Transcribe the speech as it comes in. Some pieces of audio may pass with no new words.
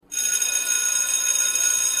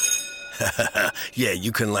Yeah,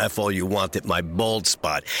 you can laugh all you want at my bald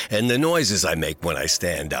spot and the noises I make when I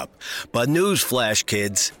stand up. But newsflash,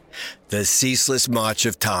 kids, the ceaseless march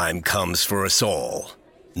of time comes for us all.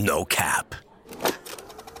 No cap.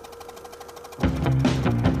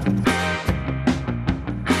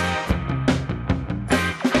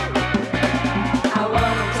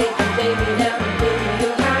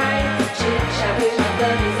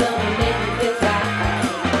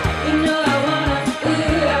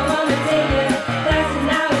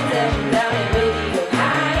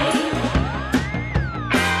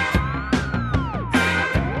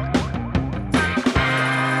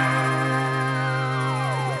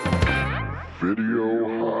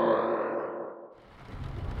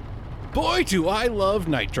 Boy, do I love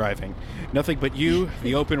night driving. Nothing but you,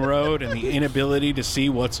 the open road, and the inability to see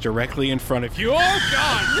what's directly in front of you. Oh,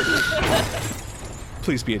 God!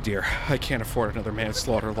 Please be a dear. I can't afford another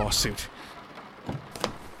manslaughter lawsuit.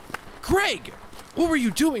 Greg! What were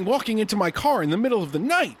you doing walking into my car in the middle of the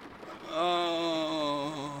night?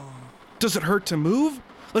 Does it hurt to move?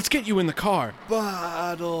 Let's get you in the car.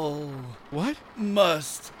 Bottle. What?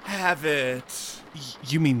 Must have it.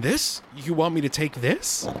 You mean this? You want me to take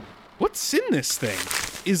this? What's in this thing?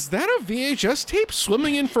 Is that a VHS tape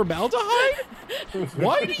swimming in formaldehyde?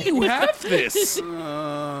 Why do you have this?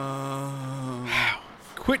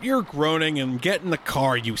 Quit your groaning and get in the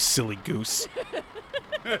car, you silly goose.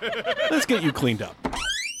 Let's get you cleaned up.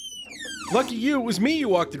 Lucky you, it was me you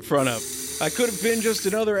walked in front of. I could have been just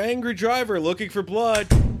another angry driver looking for blood.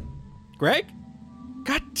 Greg?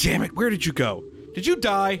 God damn it, where did you go? Did you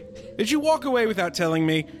die? Did you walk away without telling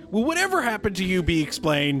me? Will whatever happened to you be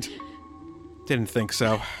explained? Didn't think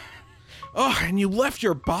so. Oh, and you left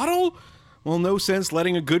your bottle? Well, no sense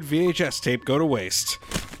letting a good VHS tape go to waste.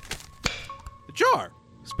 The jar.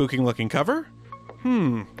 Spooking looking cover?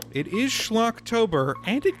 It is Schlocktober,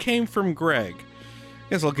 and it came from Greg.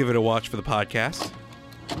 Guess I'll give it a watch for the podcast.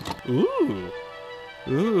 Ooh.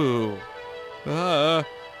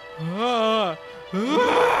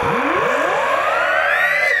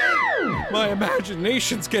 My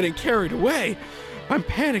imagination's getting carried away. I'm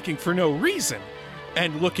panicking for no reason.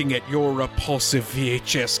 And looking at your repulsive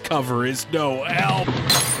VHS cover is no help.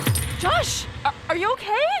 Josh, are you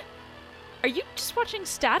okay? Are you just watching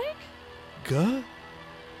static? Guh?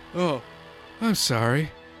 Oh, I'm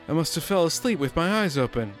sorry. I must have fell asleep with my eyes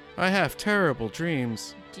open. I have terrible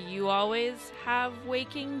dreams. Do you always have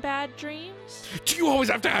waking bad dreams? Do you always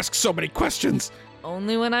have to ask so many questions?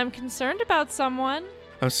 Only when I'm concerned about someone.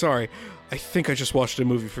 I'm sorry. I think I just watched a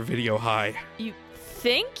movie for Video High. You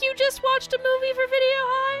think you just watched a movie for Video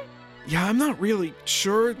High? Yeah, I'm not really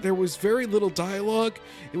sure. There was very little dialogue.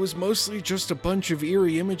 It was mostly just a bunch of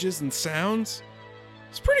eerie images and sounds.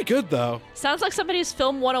 It's pretty good, though. Sounds like somebody's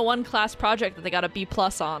Film 101 class project that they got a B+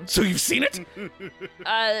 on. So you've seen it?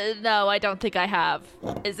 No, I don't think I have.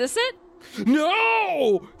 Is this it?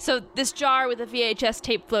 No! So this jar with a VHS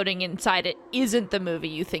tape floating inside it isn't the movie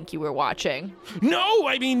you think you were watching? No,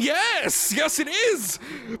 I mean, yes! Yes, it is!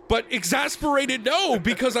 But exasperated no,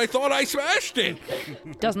 because I thought I smashed it.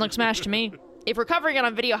 Doesn't look smashed to me. If we're covering it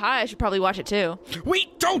on Video High, I should probably watch it too.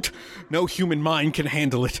 Wait, don't! No human mind can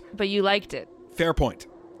handle it. But you liked it. Fair point.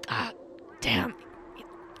 Damn.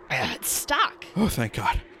 It's stuck. Oh, thank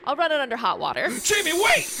God. I'll run it under hot water. Jamie,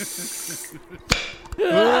 wait!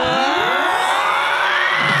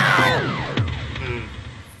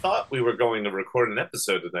 Thought we were going to record an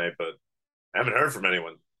episode tonight, but I haven't heard from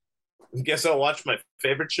anyone. Guess I'll watch my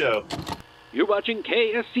favorite show. You're watching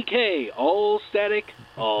KSCK, all static,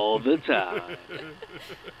 all the time.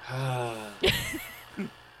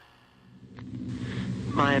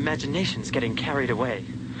 My imagination's getting carried away.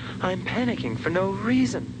 I'm panicking for no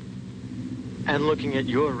reason. And looking at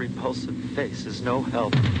your repulsive face is no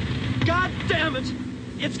help. God damn it!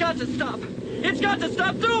 It's got to stop! It's got to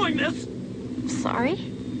stop doing this! Sorry?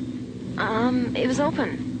 It was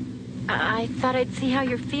open. I thought I'd see how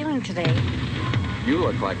you're feeling today. You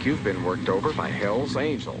look like you've been worked over by Hell's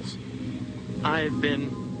Angels. I've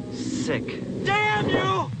been sick. Damn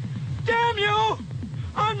you! Damn you!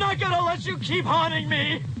 I'm not gonna let you keep haunting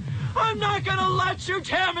me! I'm not gonna let you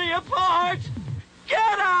tear me apart!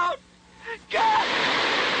 Get out! Get!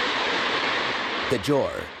 The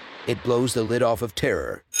Jar. It blows the lid off of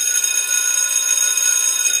terror.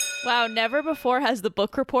 Wow, never before has the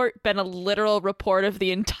book report been a literal report of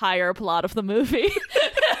the entire plot of the movie.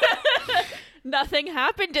 Nothing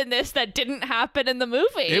happened in this that didn't happen in the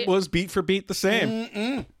movie. It was beat for beat the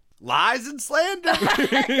same. Lies and slander.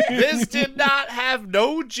 This did not have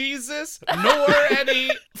no Jesus nor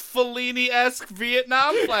any Fellini-esque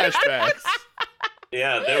Vietnam flashbacks.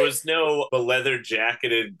 Yeah, there was no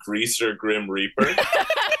leather-jacketed greaser Grim Reaper.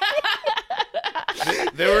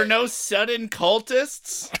 There were no sudden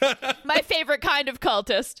cultists. My favorite kind of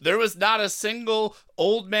cultist. There was not a single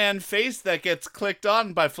old man face that gets clicked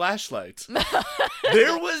on by flashlight.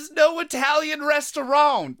 There was no Italian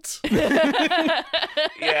restaurant.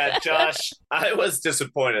 Yeah, Josh, I was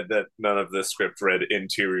disappointed that none of the script read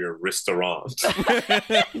interior restaurant.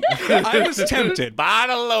 I was tempted.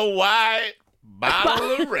 Bottle of white,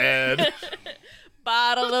 bottle of red.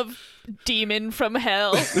 Bottle of demon from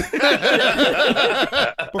hell.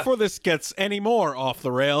 Before this gets any more off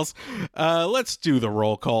the rails, let's do the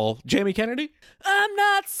roll call. Jamie Kennedy? I'm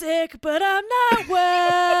not sick, but I'm not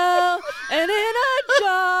well. And in a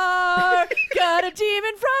jar, got a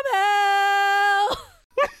demon from hell.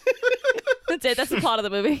 That's it. That's the plot of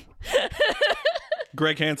the movie.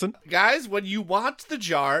 Greg Hansen? Guys, when you watch The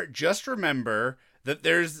Jar, just remember that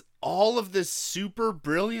there's all of this super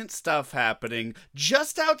brilliant stuff happening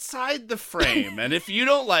just outside the frame. And if you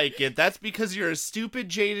don't like it, that's because you're a stupid,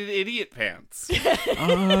 jaded idiot pants.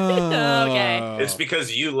 Okay. It's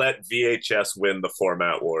because you let VHS win the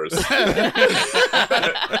format wars.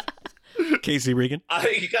 Casey Regan?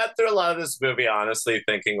 I got through a lot of this movie honestly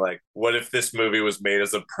thinking, like, what if this movie was made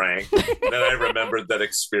as a prank? Then I remembered that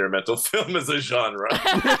experimental film is a genre.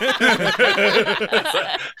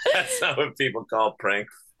 That's not what people call prank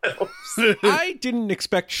films. I didn't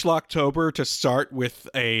expect Schlocktober to start with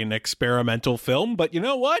an experimental film, but you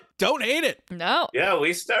know what? Don't hate it. No. Yeah,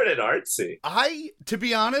 we started artsy. To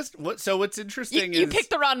be honest, what's interesting You is... picked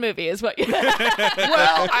the wrong movie, is what you...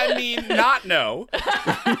 Well, I mean, not no.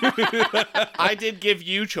 I did give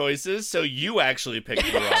you choices, so you actually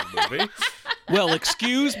picked the wrong movie. Well,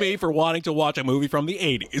 excuse me for wanting to watch a movie from the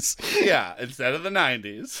 80s. Yeah, instead of the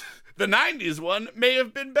 90s. The 90s one may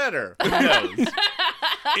have been better. Who knows?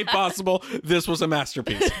 Impossible. This was a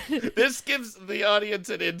masterpiece. This gives the audience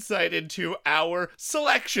an insight into our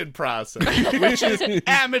selection process, which is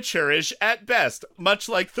amateurish at best, much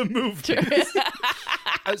like the movie.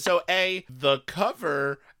 So, the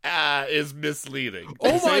cover is misleading.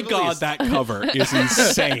 Oh my God, that cover is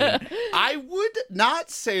insane. I would not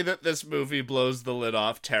say that this movie blows the lid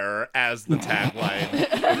off terror, as the tagline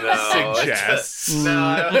suggests. No,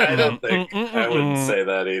 I don't think. I wouldn't say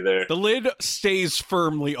that either. The lid stays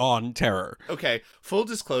firmly on terror. Okay, full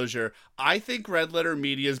disclosure, I think Red Letter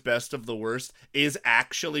Media's Best of the Worst is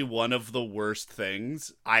actually one of the worst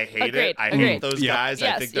things. I hate it. I hate those guys.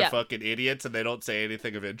 I think they're fucking idiots and they don't say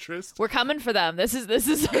anything of interest. We're coming for them. This is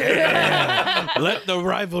Let the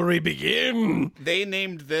rivalry begin. They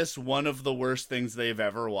named this one of the worst things they've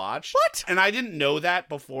ever watched. What? And I didn't know that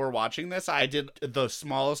before watching this. I did the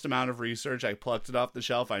smallest amount of research. I plucked it off the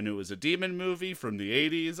shelf. I knew it was a demon movie from the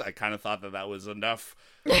 80s. I kind of thought that was enough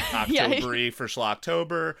October-y for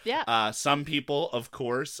Schlocktober. Yeah. Some people, of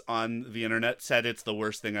course, on the internet said it's the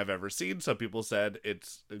worst thing I've ever seen. Some people said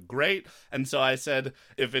it's great. And so I said,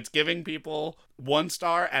 if it's giving people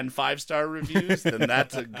 1-star and 5-star reviews, then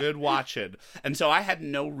that's a good watch-in. And so I had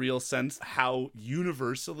no real sense how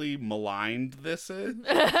universally maligned this is.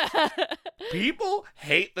 People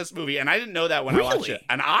hate this movie, and I didn't know that when I watched it.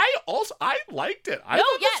 And I liked it. I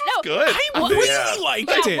thought this was good. I really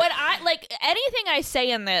liked it. What anything I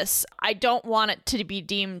say in this, I don't want it to be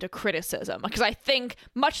deemed a criticism, because I think,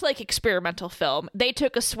 much like experimental film, they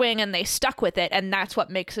took a swing and they stuck with it, and that's what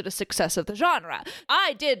makes it a success of the genre.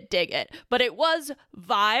 I did dig it, but it was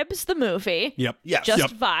Vibes, the movie. Yep. Yes.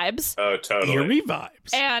 Just vibes. Oh, totally. Eerie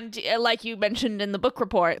vibes. And like you mentioned in the book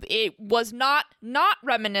report, it was not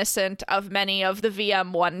reminiscent of many of the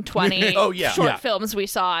VM 120 short films we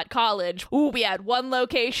saw at college. Ooh, we had one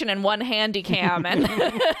location and one handy cam, and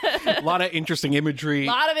a lot of interesting imagery.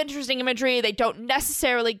 They don't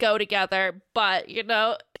necessarily go together, but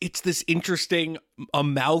it's this interesting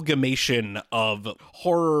amalgamation of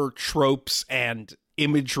horror tropes and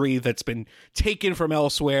imagery that's been taken from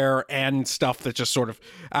elsewhere and stuff that's just sort of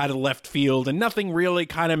out of left field, and nothing really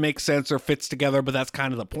kind of makes sense or fits together, but that's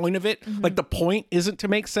kind of the point of it. Like, the point isn't to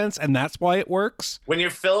make sense, and that's why it works. When you're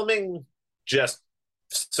filming just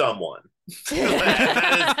someone,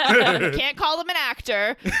 can't call them an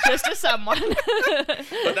actor, just a someone.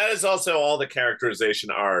 But that is also all the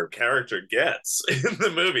characterization our character gets in the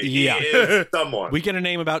movie. Yeah. He is someone. We get a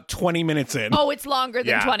name about 20 minutes in. Oh, it's longer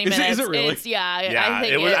than 20 minutes. Is it really?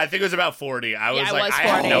 I think it was about 40. I was I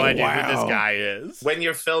had no idea who this guy is. When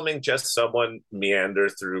you're filming just someone meander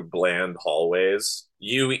through bland hallways,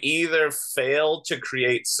 you either fail to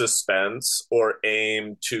create suspense or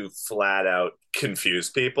aim to flat out confuse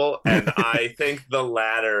people. And I think the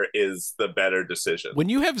latter is the better decision. When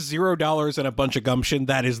you have $0 and a bunch of gumption,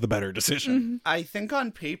 that is the better decision. Mm-hmm. I think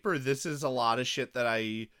on paper, this is a lot of shit that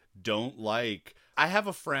I don't like. I have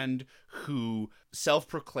a friend who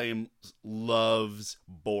self-proclaimed loves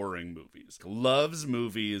boring movies. Loves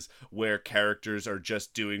movies where characters are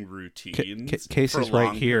just doing routines. Case for is right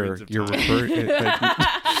long here. periods of You're time. referring.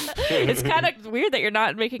 It's kind of weird that you're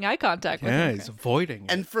not making eye contact with Yeah, him. he's avoiding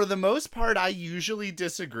it. And for the most part, I usually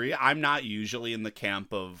disagree. I'm not usually in the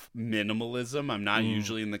camp of minimalism. I'm not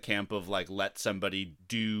usually in the camp of like, let somebody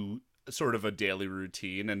do sort of a daily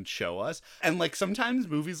routine and show us. And like sometimes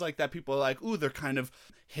movies like that, people are like, ooh, they're kind of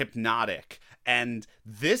hypnotic. And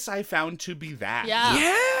this I found to be that.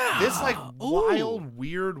 Yeah. This like wild,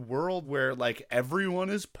 weird world where like everyone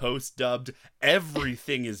is post-dubbed,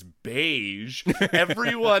 everything is beige,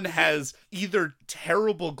 everyone has either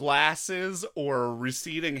terrible glasses or a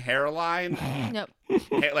receding hairline. Yep.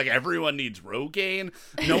 Like everyone needs Rogaine.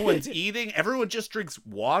 No one's eating. Everyone just drinks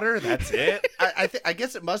water. That's it. I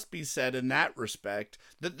guess it must be said in that respect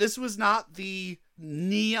that this was not the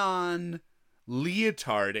neon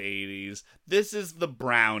leotard 80s. This is the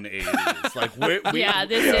brown 80s. Like we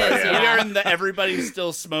are in the everybody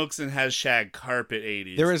still smokes and has shag carpet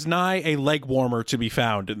 80s. There is nigh a leg warmer to be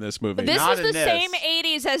found in this movie. This Not is the in this. same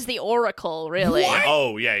 80s as The Oracle, really.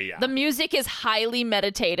 Oh, yeah. The music is highly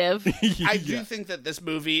meditative. I do think that this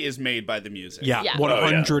movie is made by the music. Yeah, Yeah.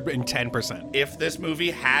 110%. If this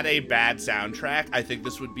movie had a bad soundtrack, I think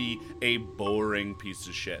this would be a boring piece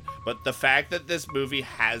of shit. But the fact that this movie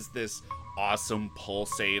has this awesome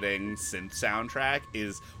pulsating synth soundtrack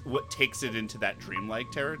is what takes it into that dreamlike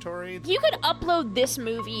territory. You could upload this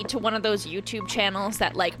movie to one of those YouTube channels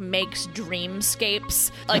that like makes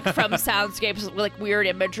dreamscapes, like from soundscapes with like weird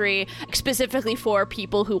imagery, specifically for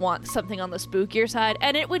people who want something on the spookier side,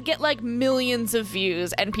 and it would get like millions of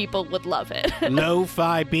views and people would love it.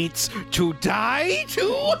 Lo-fi beats to die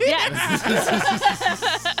to? Yes.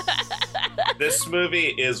 This movie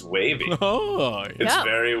is wavy. Oh, It's Yeah.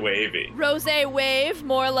 very wavy. Rose wave,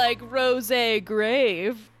 more like rose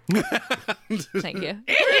grave. Thank you.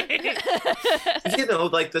 You know,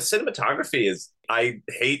 like the cinematography is, I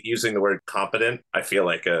hate using the word competent. I feel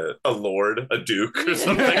like a lord, a duke or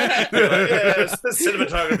something. Like, yes, the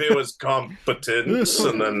cinematography was competent,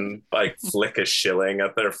 and then like flick a shilling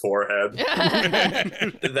at their forehead.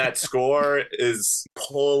 That score is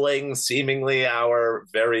pulling seemingly our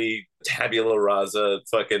very tabula rasa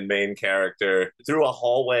fucking main character through a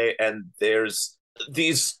hallway, and there's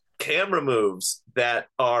these camera moves that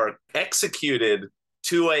are executed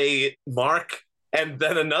to a mark and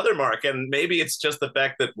then another mark. And maybe it's just the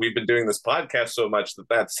fact that we've been doing this podcast so much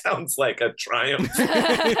that sounds like a triumph.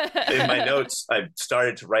 In my notes, I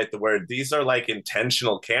started to write the word, these are like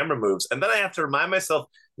intentional camera moves. And then I have to remind myself,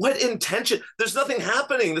 what intention? There's nothing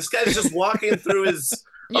happening. This guy's just walking through his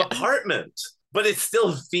apartment. But it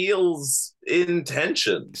still feels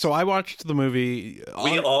intention. So I watched the movie.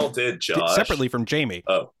 We all did, Josh. Separately from Jamie.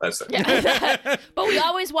 Oh, I see. Yeah. But we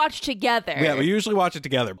always watch together. Yeah, we usually watch it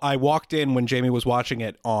together. I walked in when Jamie was watching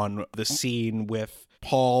it on the scene with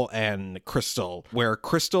Paul and Crystal, where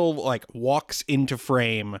Crystal like walks into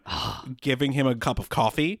frame, giving him a cup of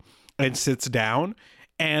coffee and sits down.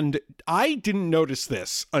 And I didn't notice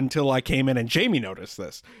this until I came in, and Jamie noticed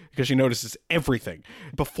this because she notices everything.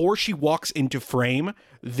 Before she walks into frame,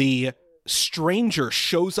 the stranger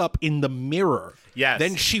shows up in the mirror. Yes.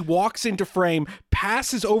 Then she walks into frame,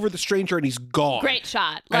 passes over the stranger, and he's gone. Great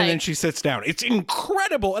shot. And then she sits down. It's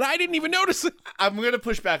incredible, and I didn't even notice it. I'm going to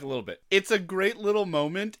push back a little bit. It's a great little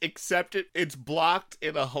moment, except it's blocked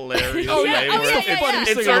in a hilarious Oh, way. yeah. Oh, where yeah, it- yeah, yeah. It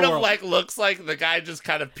Thing in sort the of world. like looks like the guy just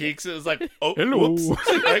kind of peeks and is like, oh, Hello. whoops.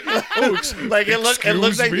 Like it looks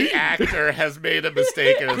like me? the actor has made a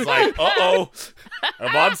mistake and is like, uh-oh,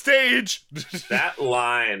 I'm on stage. That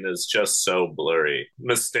line is just so blurry.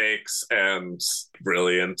 Mistakes and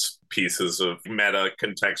brilliant pieces of meta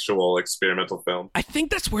contextual experimental film. I think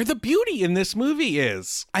that's where the beauty in this movie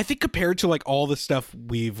is. I think compared to like all the stuff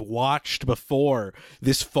we've watched before,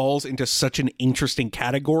 this falls into such an interesting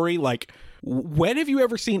category. Like, when have you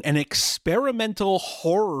ever seen an experimental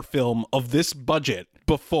horror film of this budget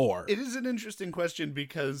before? It is an interesting question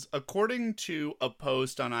because according to a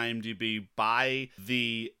post on IMDb by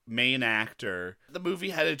the main actor, the movie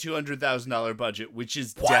had a $200,000 budget, which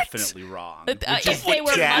is definitely wrong. If they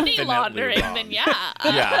were money laundering, then yeah.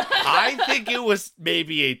 Yeah, I think it was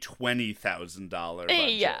maybe a $20,000 budget.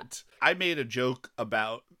 Yeah. I made a joke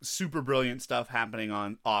about super brilliant stuff happening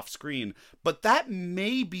on off screen, but that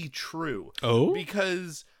may be true. Oh?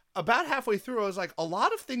 Because about halfway through, I was like, a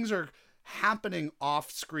lot of things are happening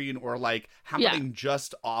off screen or like happening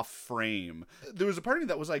just off frame. There was a part of me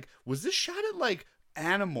that was like, was this shot at like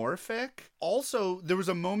anamorphic? Also, there was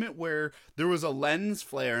a moment where there was a lens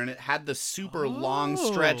flare and it had the super long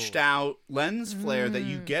stretched out lens flare that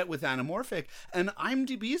you get with anamorphic, and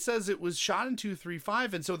IMDb says it was shot in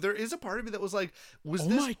 2.35, and so there is a part of me that was like, was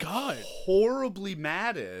this my God. horribly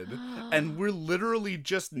matted and we're literally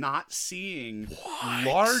just not seeing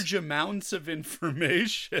large amounts of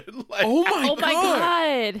information. Like, Oh my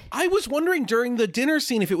God. I was wondering during the dinner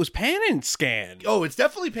scene if it was pan and scan. oh, it's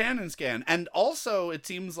definitely pan and scan, and also it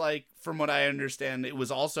seems like, from what I understand, it was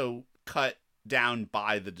also cut down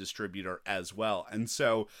by the distributor as well. And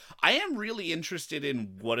so I am really interested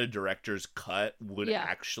in what a director's cut would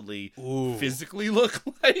actually physically look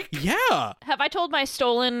like. Yeah. Have I told my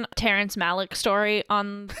stolen Terrence Malick story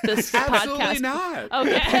on this Absolutely podcast? not.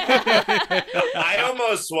 Okay. I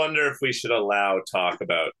almost wonder if we should allow talk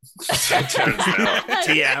about Terrence Malick.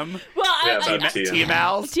 TM. Well, Yeah, about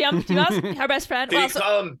TMals. TM, our best friend. Did Well, you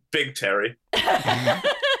call him Big Terry?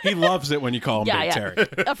 He loves it when you call him Big Terry.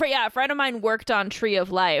 A friend of mine worked on Tree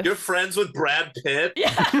of Life. You're friends with Brad Pitt?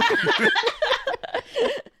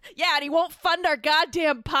 Yeah, and he won't fund our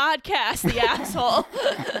goddamn podcast, the asshole.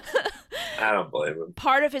 I don't blame him.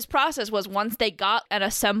 Part of his process was once they got an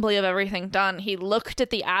assembly of everything done, he looked at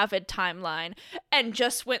the Avid timeline and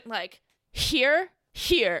just went like, here,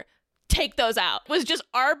 take those out. Was just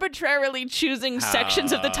arbitrarily choosing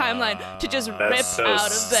sections of the timeline to just rip so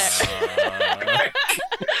out of there.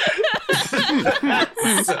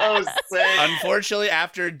 That's so sick. Unfortunately,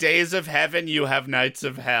 after Days of Heaven, you have Nights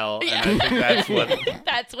of Hell. And I think that's what...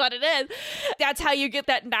 That's what it is. That's how you get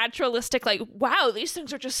that naturalistic, like, wow, these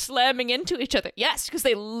things are just slamming into each other. Yes, because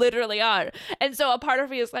they literally are. And so a part of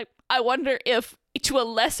me is like, I wonder if, to a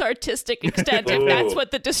less artistic extent, if that's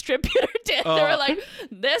what the distributor did. They were like,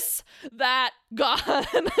 this, that, gone.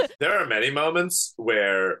 There are many moments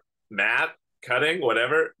where Matt cutting,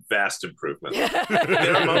 whatever, vast improvement.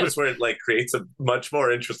 There are moments where it like creates a much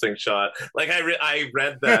more interesting shot. Like I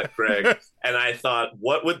read that, Greg, and I thought,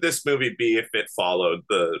 what would this movie be if it followed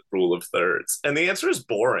the rule of thirds? And the answer is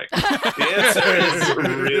boring. The answer is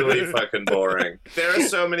really fucking boring. There are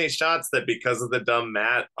so many shots that because of the dumb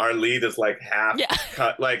Matt, our lead is like half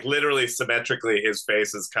cut, like literally symmetrically his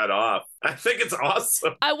face is cut off. I think it's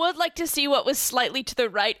awesome. I would like to see what was slightly to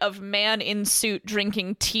the right of man in suit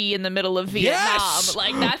drinking tea in the middle of Vietnam. Yes!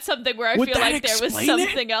 Like, that's something where I Would feel that like there was explain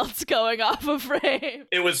something else going off of frame.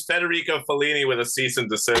 It was Federico Fellini with a cease and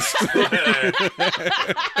desist. What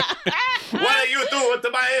are you doing to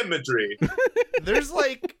my imagery? There's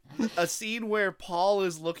like a scene where Paul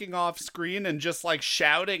is looking off screen and just like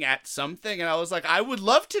shouting at something, and I was like, I would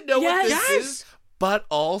love to know what this is. But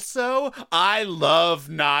also, I love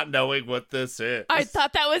not knowing what this is. I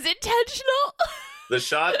thought that was intentional. The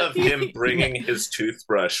shot of him bringing his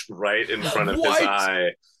toothbrush right in front of his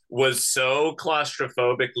eye was so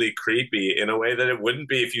claustrophobically creepy in a way that it wouldn't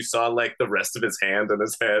be if you saw like the rest of his hand and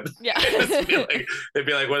his head. Yeah. They'd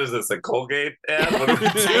be like, what is this, a Colgate ad? What are we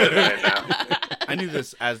doing right now? I knew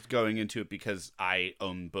this as going into it because I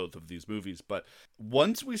own both of these movies, but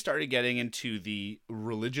once we started getting into the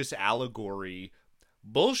religious allegory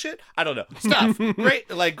bullshit, I don't know, stuff,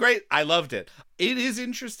 great, I loved it. It is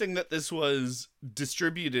interesting that this was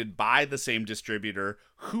distributed by the same distributor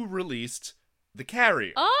who released The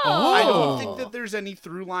Carrier. I don't think that there's any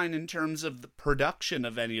through line in terms of the production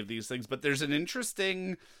of any of these things, but there's an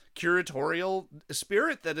interesting curatorial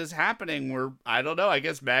spirit that is happening where, I don't know, I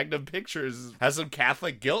guess Magnum Pictures has some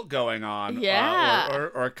Catholic guilt going on,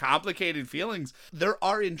 or complicated feelings. There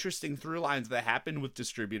are interesting through lines that happen with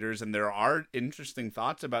distributors, and there are interesting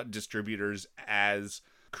thoughts about distributors as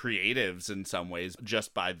creatives in some ways,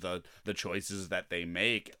 just by the choices that they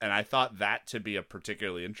make. And I thought that to be a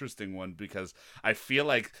particularly interesting one, because I feel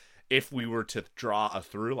like if we were to draw a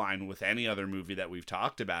through line with any other movie that we've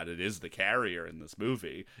talked about, it is The Carrier in this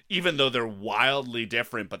movie, even though they're wildly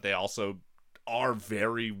different, but they also are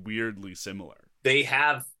very weirdly similar. They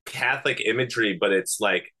have Catholic imagery, but it's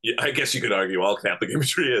like, I guess you could argue all Catholic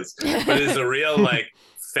imagery is, but it's a real like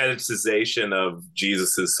fetishization of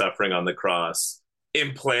Jesus's suffering on the cross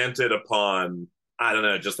implanted upon, I don't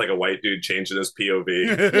know, just like a white dude changing his POV.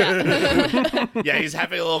 Yeah, he's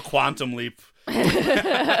having a little quantum leap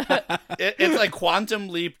It's like Quantum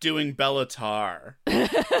Leap doing Bellatar.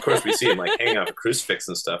 Of course, we see him like hanging off a crucifix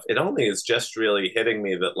and stuff. It only is just really hitting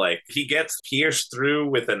me that like he gets pierced through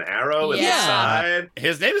with an arrow in the side.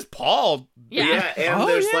 His name is Paul. Yeah, and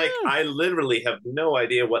there's like I literally have no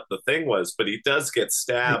idea what the thing was, but he does get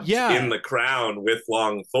stabbed in the crown with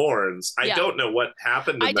long thorns. I don't know what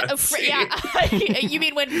happened in that scene. You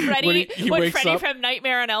mean when Freddy when Freddy from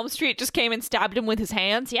Nightmare on Elm Street just came and stabbed him with his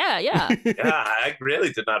hands? Yeah. Yeah, I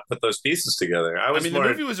really did not put those pieces together. The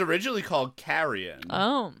movie was originally called Carrion.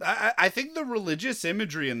 Oh. I think the religious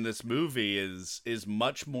imagery in this movie is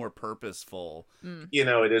much more purposeful. You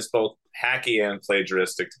know, it is both hacky and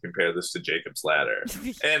plagiaristic to compare this to Jacob's Ladder,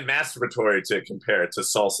 and masturbatory to compare it to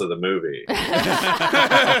Salsa the movie. You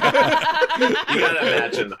gotta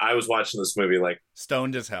imagine, I was watching this movie like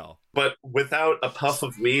stoned as hell, but without a puff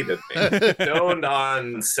of weed in me, stoned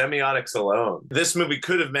on semiotics alone. This movie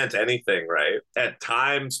could have meant anything, right? At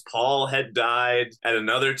times, Paul had died. At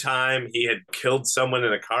another time, he had killed someone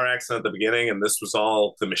in a car accident at the beginning, and this was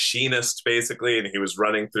all the machinist, basically, and he was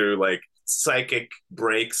running through like psychic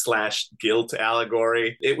break / guilt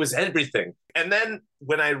allegory. It was everything. And then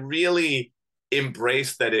when I really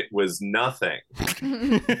embraced that it was nothing,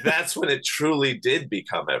 that's when it truly did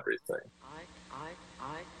become everything.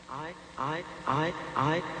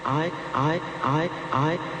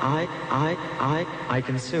 I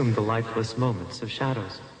consume the lifeless moments of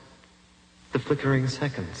shadows, the flickering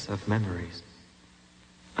seconds of memories.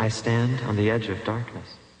 I stand on the edge of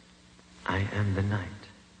darkness. I am the night.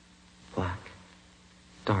 Black,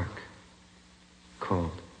 dark,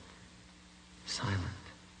 cold, silent.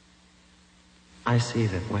 I see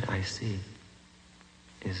that what I see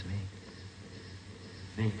is me.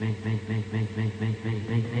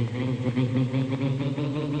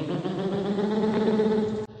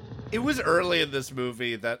 It was early in this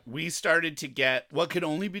movie that we started to get what could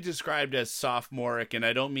only be described as sophomoric, and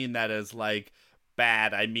I don't mean that as like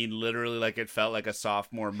bad. I mean literally like it felt like a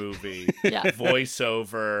sophomore movie.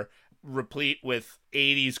 Voiceover, replete with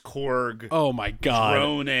 80s Korg. Oh my god.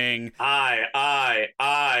 Droning. I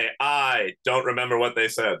don't remember what they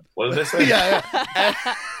said. What did they say?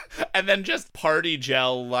 And then just party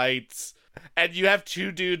gel lights. And you have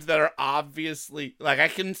two dudes that are obviously, like, I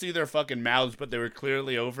couldn't see their fucking mouths, but they were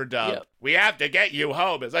clearly overdubbed. Yep. We have to get you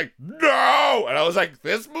home. It's like, no! And I was like,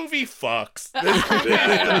 this movie fucks.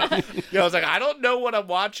 I was like, I don't know what I'm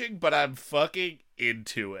watching, but I'm fucking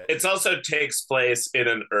into it. It also takes place in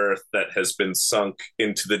an earth that has been sunk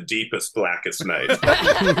into the deepest, blackest night.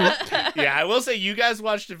 Yeah, I will say you guys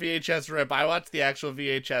watched a VHS rip. I watched the actual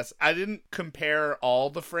VHS. I didn't compare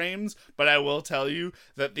all the frames, but I will tell you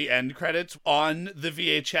that the end credits on the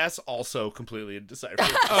VHS also completely indecipherable.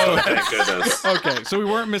 Oh, thank goodness. Okay, so we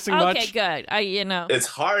weren't missing much. Okay, good. It's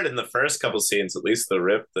hard in the first couple scenes, at least the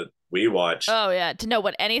rip that we watched. Oh, yeah, to know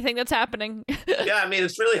what anything that's happening. Yeah, I mean,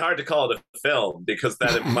 it's really hard to call it a film because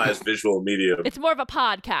that implies visual medium. It's more of a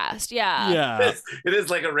podcast, yeah. It is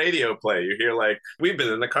like a radio play. You hear like, we've been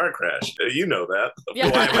in a car crash. You know that.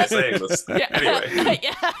 Yeah. Why am I saying this? Yeah. Anyway.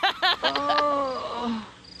 Oh,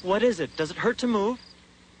 what is it? Does it hurt to move?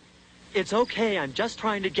 It's okay. I'm just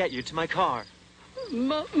trying to get you to my car.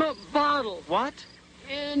 Bottle. What?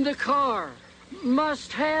 In the car.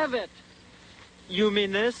 Must have it. You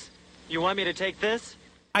mean this? You want me to take this?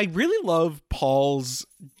 I really love Paul's,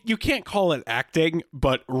 you can't call it acting,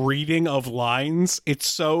 but reading of lines. It's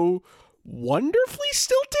so wonderfully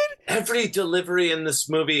stilted. Every delivery in this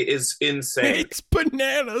movie is insane. It's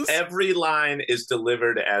bananas. Every line is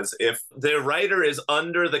delivered as if the writer is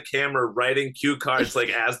under the camera writing cue cards like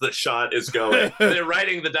as the shot is going. They're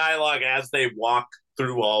writing the dialogue as they walk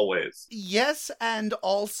through always. Yes, and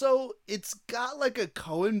also it's got like a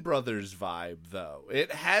Coen Brothers vibe though.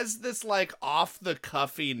 It has this like off the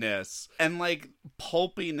cuffiness and like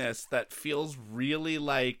pulpiness that feels really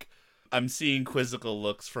like I'm seeing quizzical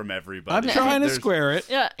looks from everybody. I'm trying to square it.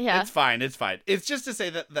 Yeah. It's fine. It's just to say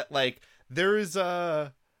that like there is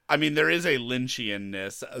a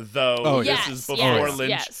Lynchianness, though this is before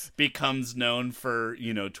Lynch becomes known for,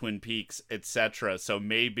 Twin Peaks, etc. So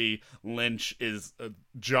maybe Lynch is a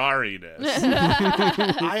jarriness.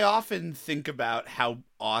 I often think about how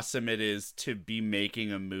awesome it is to be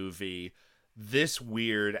making a movie this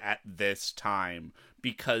weird at this time,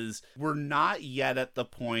 because we're not yet at the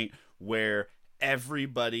point where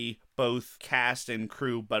everybody, both cast and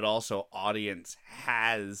crew, but also audience,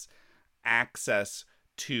 has access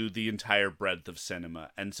to the entire breadth of cinema.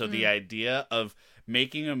 And so the idea of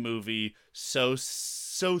making a movie so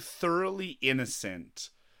thoroughly innocent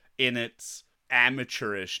in its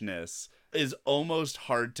amateurishness is almost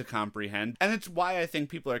hard to comprehend. And it's why I think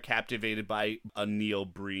people are captivated by a Neil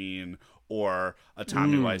Breen or a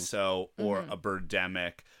Tommy Wiseau or a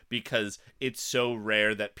Birdemic, because it's so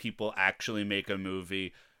rare that people actually make a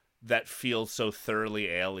movie that feels so thoroughly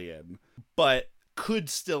alien, but could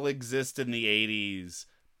still exist in the 80s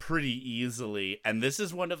pretty easily. And this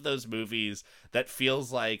is one of those movies that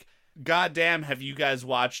feels like, goddamn, have you guys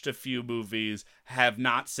watched a few movies, have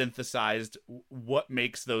not synthesized what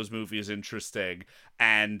makes those movies interesting,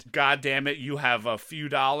 and goddamn it, you have a few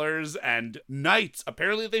dollars and nights.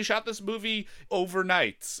 Apparently they shot this movie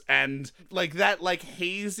overnights, and like that like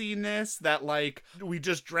haziness that like we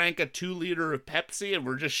just drank a 2-liter of Pepsi and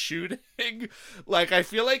we're just shooting, like I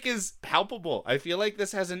feel like is palpable. I feel like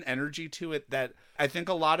this has an energy to it that I think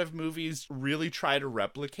a lot of movies really try to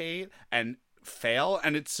replicate and fail,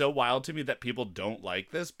 and it's so wild to me that people don't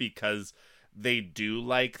like this, because they do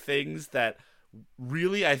like things that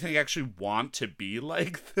really I think actually want to be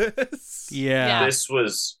like this. Yeah. This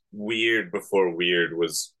was weird before weird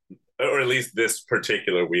was, or at least this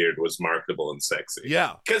particular weird was marketable and sexy.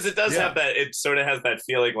 Yeah. Because it does have that, it sort of has that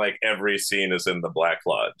feeling like every scene is in the Black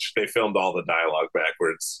Lodge. They filmed all the dialogue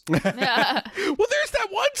backwards. Well, there's that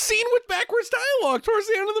one scene with backwards dialogue towards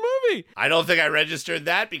the end of the movie. I don't think I registered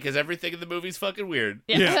that because everything in the movie's fucking weird.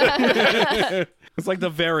 Yeah. It's like the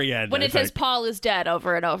very end. When it says Paul is dead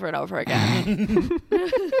over and over and over again.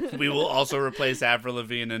 We will also replace Avril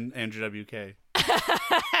Lavigne and Andrew WK.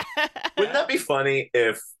 Wouldn't that be funny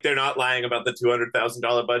if they're not lying about the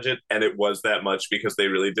 $200,000 budget and it was that much because they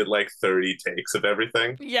really did like 30 takes of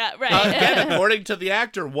everything? Yeah, right. Again, according to the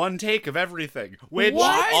actor, 1 take of everything, which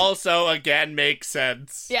also again makes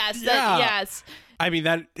sense. Yes, Yeah. yes. I mean,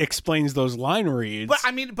 that explains those line reads.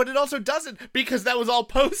 But it also doesn't, because that was all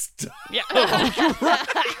post. Yeah. You're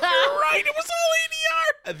right. It was all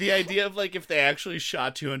ADR. The idea of like if they actually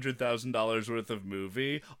shot $200,000 worth of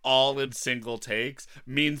movie all in single takes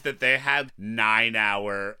means that they had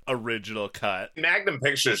 9-hour original cut. Magnum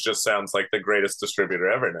Pictures just sounds like the greatest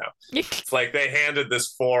distributor ever now. It's like they handed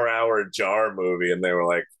this 4-hour Jar movie and they were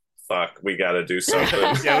like, fuck, we gotta do something.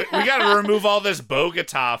 Yeah, we gotta remove all this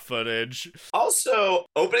Bogota footage. Also,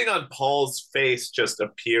 opening on Paul's face just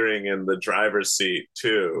appearing in the driver's seat,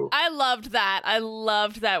 too. I loved that.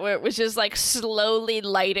 Where it was just like slowly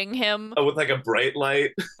lighting him. Oh, with like a bright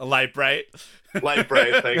light. A light bright. Light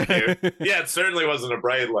bright, thank you. Yeah, it certainly wasn't a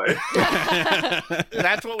bright light.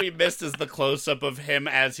 That's what we missed, is the close-up of him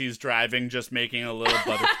as he's driving, just making a little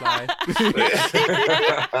butterfly.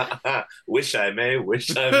 Wish I may,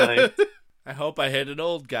 wish I might. I hope I hit an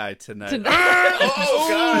old guy tonight. Oh,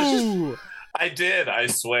 gosh. I did, I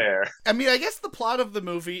swear. I mean, I guess the plot of the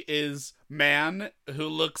movie is man who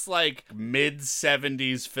looks like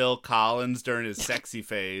mid-70s Phil Collins during his sexy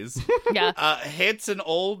phase. Yeah. Hits an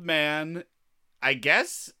old man, I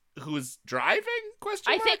guess, who's driving?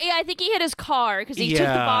 I think he hit his car because he took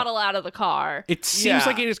the bottle out of the car. It seems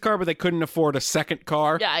like he hit his car, but they couldn't afford a second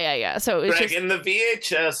car. Yeah. So it was Greg, just... in the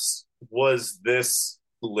VHS, was this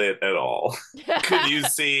lit at all? Could you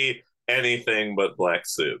see anything but black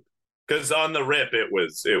soup? Because on the rip, it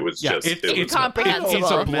was just it's comprehensible.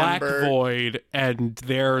 It's a black void, and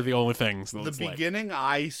they're the only things. The beginning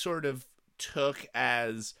I sort of took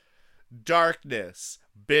as darkness,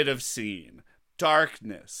 bit of scene.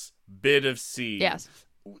 Darkness, bit of scene. Yes.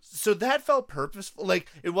 So that felt purposeful. Like,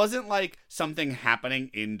 it wasn't like something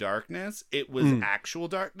happening in darkness. It was actual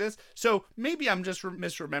darkness. So maybe I'm just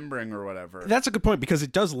misremembering or whatever. That's a good point, because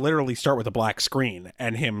it does literally start with a black screen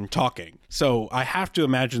and him talking. So I have to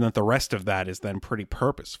imagine that the rest of that is then pretty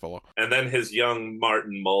purposeful. And then his young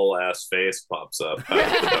Martin Mull-ass face pops up out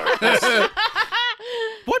of the darkness.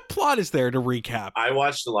 What plot is there to recap? I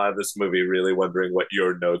watched a lot of this movie really wondering what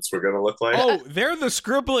your notes were going to look like. Oh, they're the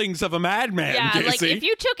scribblings of a madman, Yeah, Casey. like if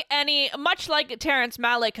you took any, much like Terrence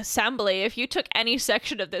Malick Assembly, if you took any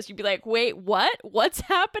section of this, you'd be like, wait, what? What's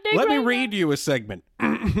happening? Let me read you a segment.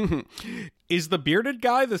 Is the bearded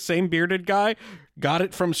guy the same bearded guy? Got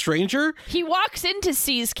it from Stranger? He walks into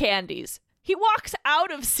See's Candies. He walks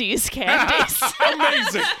out of See's Candies.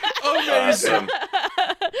 Amazing. Awesome.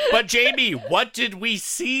 But Jamie, what did we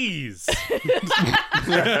seize?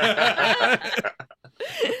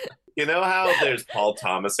 You know how there's Paul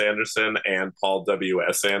Thomas Anderson and Paul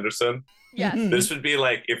W.S. Anderson? Yes. This would be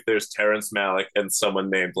like if there's Terrence Malick and someone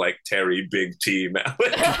named like Terry Big T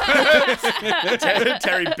Malick.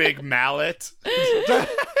 Terry Big Mallet.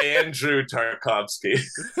 Andrew Tarkovsky.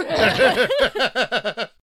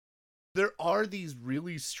 There are these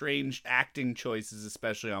really strange acting choices,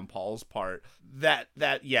 especially on Paul's part, that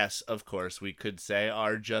yes, of course, we could say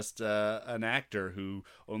are just an actor who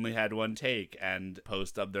only had one take and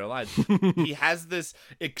post-dubbed their lines. He has this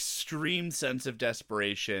extreme sense of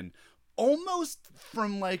desperation almost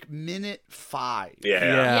from like minute 5.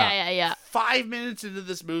 Yeah. 5 minutes into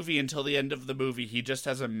this movie until the end of the movie, he just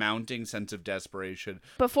has a mounting sense of desperation.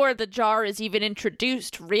 Before the jar is even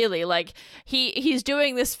introduced, really, like he's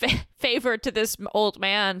doing this favor to this old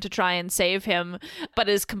man to try and save him, but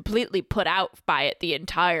is completely put out by it the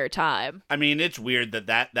entire time. I mean, it's weird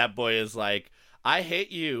that boy is like, I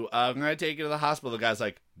hate you. I'm going to take you to the hospital. The guy's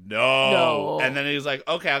like, no. And then he's like,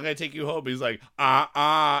 okay, I'm going to take you home. He's like,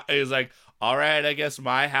 And he's like, all right, I guess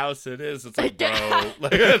my house it is. It's like,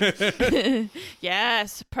 bro.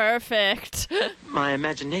 Yes, perfect. My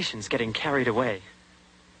imagination's getting carried away.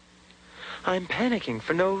 I'm panicking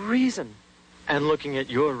for no reason. And looking at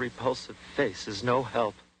your repulsive face is no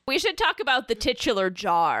help. We should talk about the titular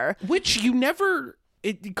jar. Which you never...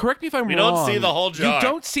 correct me if I'm wrong. We don't see the whole jar. You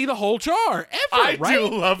don't see the whole jar, ever, I right? do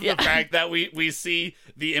love the fact that we see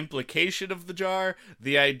the implication of the jar,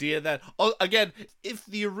 the idea that... Oh, again, if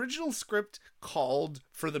the original script called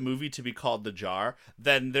for the movie to be called The Jar,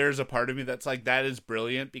 then there's a part of me that's like, that is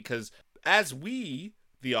brilliant, because as we,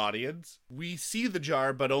 the audience, we see the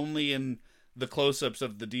jar, but only in the close-ups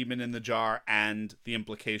of the demon in the jar and the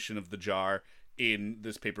implication of the jar in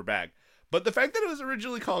this paper bag. But the fact that it was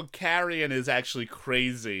originally called Carrion is actually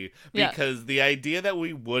crazy, because the idea that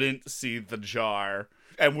we wouldn't see the jar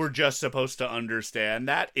and we're just supposed to understand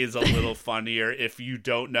that is a little funnier if you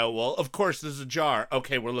don't know, well, of course there's a jar.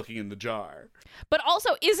 Okay, we're looking in the jar. But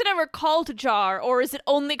also, is it ever called a jar, or is it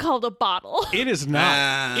only called a bottle? It is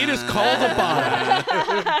not. It is called a bottle.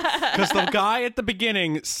 Because the guy at the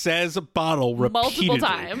beginning says bottle repeatedly. Multiple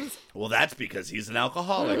times. Well, that's because he's an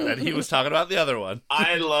alcoholic, and he was talking about the other one.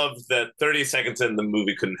 I love that 30 seconds in, the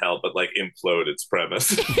movie couldn't help but, like, implode its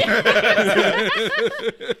premise.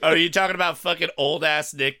 Are you talking about fucking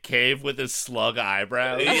old-ass Nick Cave with his slug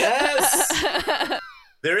eyebrows? Yes!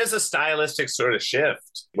 There is a stylistic sort of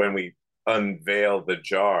shift when we unveil the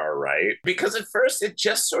jar, right? Because at first it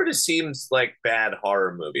just sort of seems like bad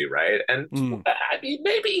horror movie, right? And I mean,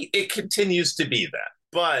 maybe it continues to be that.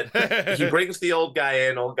 But he brings the old guy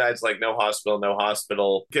in. Old guy's like, no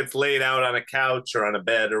hospital. Gets laid out on a couch or on a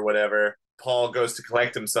bed or whatever. Paul goes to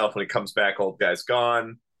collect himself. When he comes back, old guy's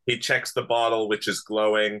gone. He checks the bottle, which is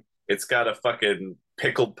glowing. It's got a fucking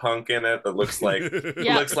pickled punk in it that looks like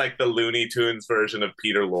looks like the Looney Tunes version of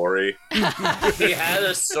Peter Lorre. He had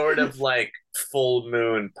a sort of like Full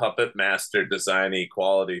Moon Puppet Master design-y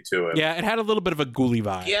quality to him. Yeah, it had a little bit of a ghoulie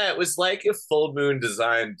vibe. Yeah, it was like if Full Moon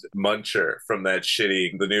designed Muncher from that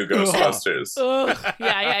shitty The New Ghostbusters. Ugh.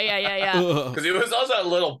 Yeah. Because he was also a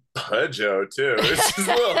little pudjo too. It's just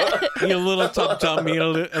a little tummy, a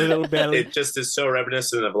little belly. It just is so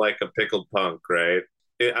reminiscent of like a pickled punk, right?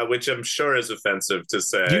 Which I'm sure is offensive to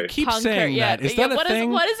say. You keep saying that. Is that a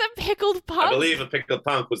thing? What is a pickled punk? I believe a pickled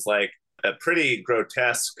punk was like a pretty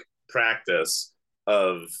grotesque practice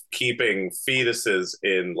of keeping fetuses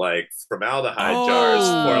in like formaldehyde jars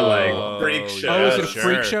for like freak shows. Oh, is it a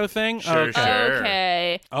freak show thing? Sure.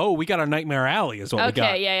 Okay. Oh, we got our Nightmare Alley is what we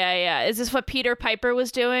got. Okay, yeah. Is this what Peter Piper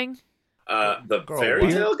was doing? The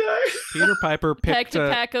fairy tale guy? Peiter Piper picked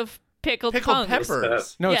a pack of pickled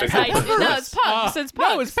peppers. No, it's yes, peppers. No, it's punks. It's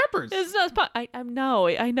punks. No, it's peppers. It's not I know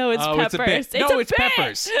it's peppers. It's a bit. No, it's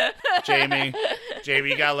peppers. Jamie,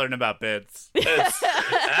 you gotta learn about bits.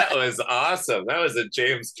 That was awesome. That was a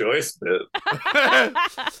James Joyce bit.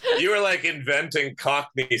 You were like inventing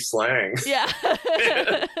Cockney slang. Yeah.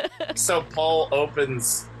 So Paul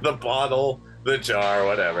opens the bottle, the jar,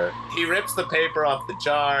 whatever. He rips the paper off the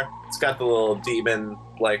jar. It's got the little demon,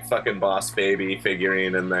 like fucking Boss Baby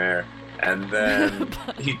figurine in there. And then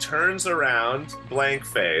he turns around,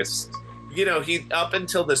 blank-faced. You know, he, up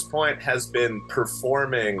until this point, has been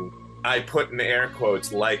performing, I put in air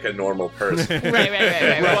quotes, like a normal person.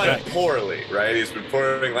 Right. But poorly, right? He's been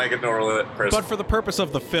performing like a normal person. But for the purpose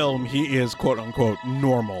of the film, he is quote-unquote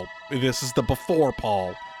normal. This is the before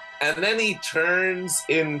Paul. And then he turns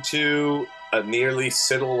into a nearly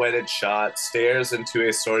silhouetted shot, stares into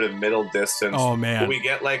a sort of middle distance. Oh, man. We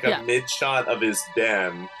get like a mid shot of his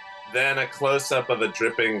den. then a close-up of a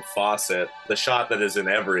dripping faucet, the shot that is in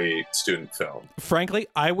every student film. Frankly,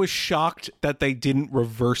 I was shocked that they didn't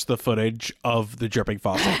reverse the footage of the dripping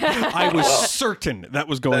faucet. I was certain that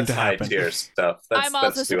was going to happen. That's high-tier stuff. I'm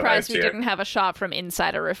also surprised we high-tier. didn't have a shot from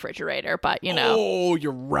inside a refrigerator, but you know. Oh,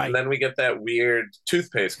 you're right. And then we get that weird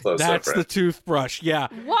toothpaste close-up. That's the toothbrush, yeah.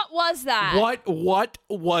 What was that? What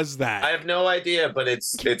was that? I have no idea, but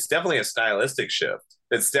it's definitely a stylistic shift.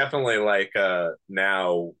 It's definitely like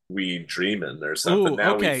now we dreaming or something. Ooh,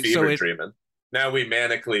 now okay, we fever dreaming. Now we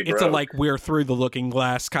manically broke. It's a like we're through the looking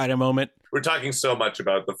glass kind of moment. We're talking so much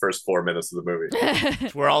about the first 4 minutes of the movie.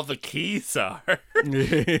 It's where all the keys are.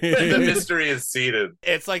 The mystery is seated.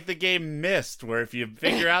 It's like the game Myst, where if you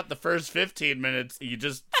figure out the first 15 minutes, you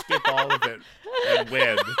just skip all of it and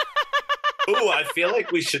win. Ooh, I feel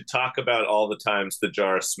like we should talk about all the times the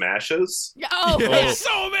jar smashes. Oh,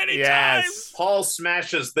 so many times. Paul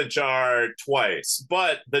smashes the jar twice,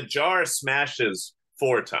 but the jar smashes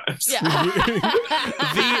 4 times.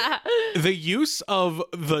 The use of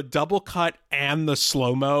the double cut and the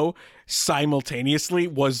slow-mo simultaneously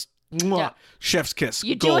was chef's kiss.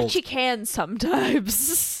 You do gold. what you can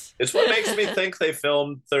sometimes. It's what makes me think they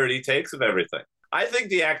filmed 30 takes of everything. I think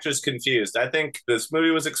the actor's confused. I think this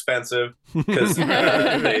movie was expensive because it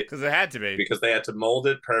had to be. Because they had to mold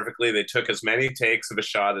it perfectly. They took as many takes of a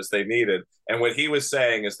shot as they needed. And what he was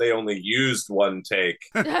saying is they only used 1 take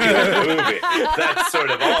in the movie. That's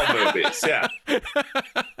sort of all movies, yeah.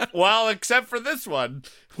 Well, except for this one.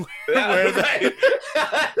 Yeah, right.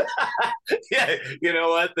 Yeah, you know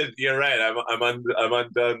what? You're right. I'm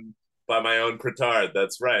undone by my own petard.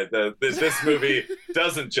 That's right. This movie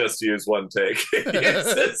doesn't just use 1 take. It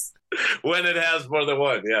uses when it has more than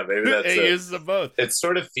one. Yeah, maybe that's it. It uses them both. It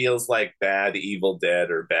sort of feels like bad Evil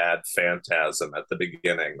Dead or bad Phantasm at the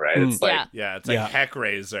beginning, right? It's like it's like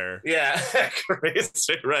Heckraiser. Yeah,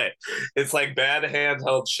 Heckraiser, right. It's like bad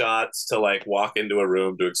handheld shots to like walk into a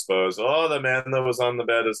room to expose, oh, the man that was on the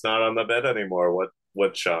bed is not on the bed anymore.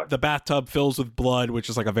 What shock. The bathtub fills with blood, which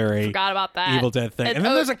is like a very forgot about that Evil Dead thing. And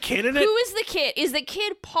then there's a kid in it. Who is the kid? Is the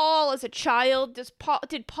kid Paul as a child?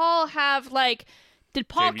 Did Paul have like? Did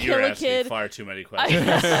Paul Jamie, kill you're a asking kid? Far too many questions.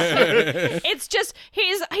 It's just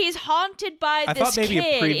he's haunted by this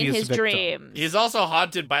kid in his dreams. He's also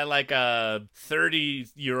haunted by like a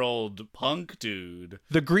 30-year-old punk dude.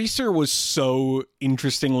 The greaser was so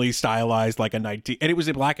interestingly stylized, like a 19, and it was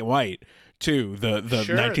in black and white too. The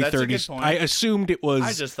Sure, 1930s. that's a good point. I assumed it was.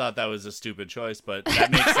 I just thought that was a stupid choice, but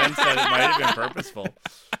that makes sense that it might have been purposeful.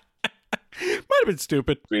 Might have been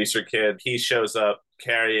stupid. Greaser kid. He shows up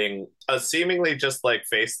carrying a seemingly just like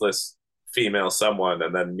faceless female someone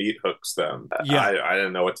and then meat hooks them. Yeah. I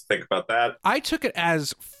didn't know what to think about that. I took it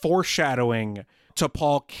as foreshadowing to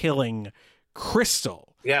Paul killing Crystal.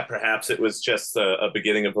 Yeah, perhaps it was just a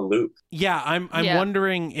beginning of a loop. Yeah, I'm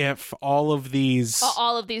wondering if all of these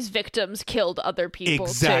victims killed other people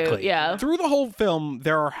exactly. too. Yeah. Through the whole film,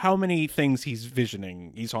 there are how many things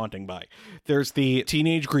he's haunting by. There's the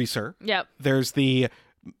teenage greaser. Yep. There's the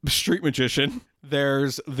street magician.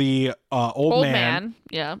 There's the old man.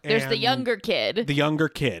 Yeah. There's the younger kid. The younger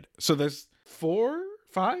kid. So there's 4,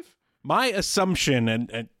 5? My assumption,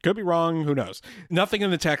 and could be wrong, who knows? Nothing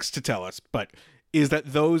in the text to tell us, but is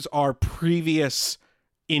that those are previous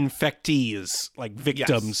infectees, like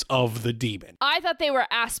victims of the demon. I thought they were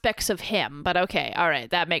aspects of him, but okay, all right,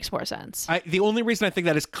 that makes more sense. The only reason I think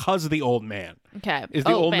that is because of the old man. Okay, is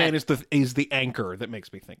the old man is the anchor that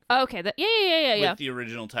makes me think. Okay, yeah. With the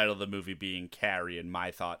original title of the movie being Carrie, and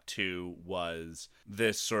my thought too was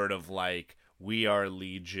this sort of like We Are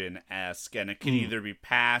Legion-esque, and it can either be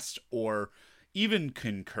past or even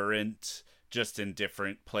concurrent, just in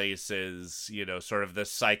different places, you know, sort of the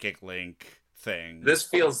psychic link thing. This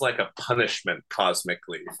feels like a punishment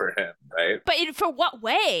cosmically for him, right? But for what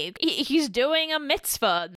way? He's doing a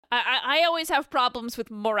mitzvah. I always have problems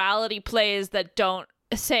with morality plays that don't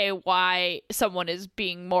say why someone is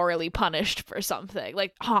being morally punished for something,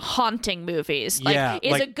 like haunting movies. Like,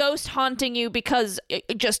 is a ghost haunting you because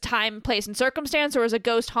just time, place, and circumstance, or is a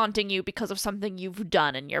ghost haunting you because of something you've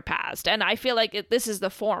done in your past? And I feel like this is the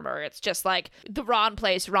former. It's just like the wrong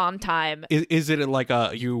place, wrong time. Is it like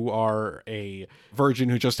you are a virgin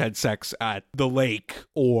who just had sex at the lake,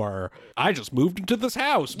 or I just moved into this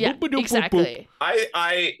house? Yeah, exactly.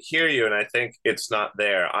 I hear you, and I think it's not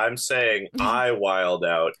there. I'm saying I wild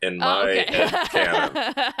out in my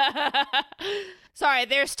canon. Sorry,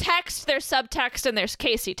 there's text, there's subtext, and there's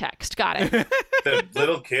Casey text. Got it. The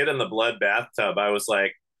little kid in the blood bathtub, I was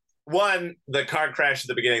like, one, the car crash at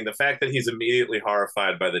the beginning, the fact that he's immediately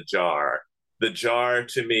horrified by the jar the jar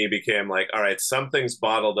to me became like, all right, something's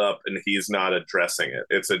bottled up and he's not addressing it.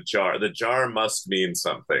 It's a jar. The jar must mean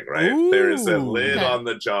something, right? Ooh. There is a lid Okay. on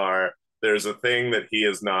the jar. There's a thing that he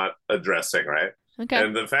is not addressing, right? Okay.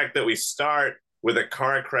 And the fact that we start with a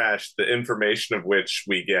car crash, the information of which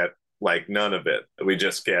we get like none of it. We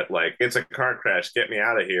just get like, it's a car crash, get me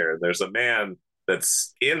out of here. There's a man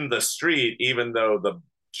that's in the street, even though the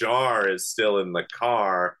jar is still in the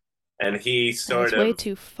car. And he sort It's of... way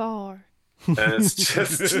too far. And it's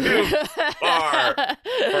just too far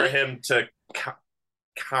for him to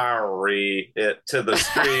carry it to the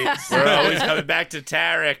streets. We're always coming back to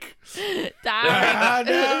Tarek.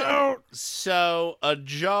 no. So a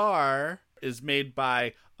jar is made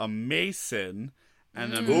by a mason,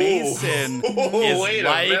 and a Ooh. mason Wait is a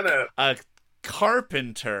like minute. a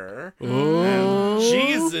carpenter. Ooh. And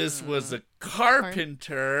Jesus was a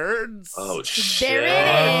carpenter. Oh, shit. There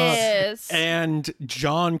it is. And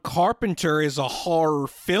John Carpenter is a horror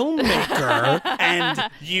filmmaker. And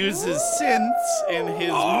uses synths in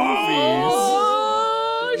his Oh,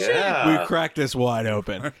 shit. Yeah. We cracked this wide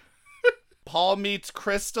open. movies. Paul meets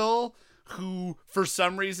Crystal, who for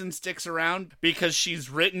some reason sticks around because she's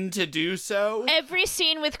written to do so. Every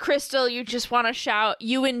scene with Crystal, you just want to shout,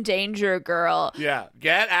 "You in danger, girl." Yeah,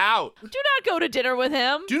 get out. Do not go to dinner with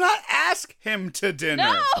him. Do not ask him to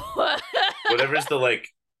dinner. No. Whatever's the like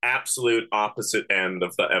absolute opposite end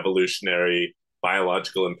of the evolutionary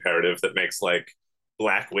biological imperative that makes like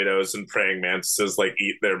black widows and praying mantises like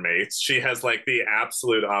eat their mates. She has like the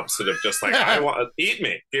absolute opposite of just like, I want eat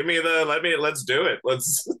me. Give me let's do it.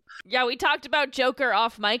 Let's Yeah, we talked about Joker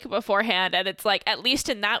off mic beforehand, and it's like, at least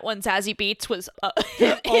in that one, Zazie Beetz was Oh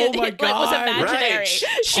my was God. imaginary. Right.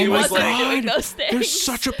 She Oh my wasn't God. doing those things. There's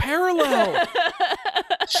such a parallel.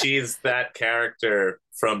 she's that character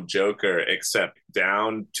from Joker, except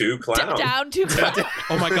down to clown. down to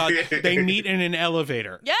Oh my God. They meet in an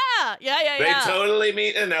elevator. Yeah. They totally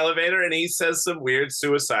meet in an elevator, and he says some weird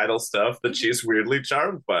suicidal stuff that she's weirdly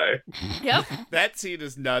charmed by. Yep. That scene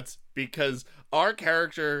is nuts because our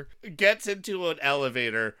character gets into an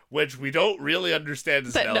elevator, which we don't really understand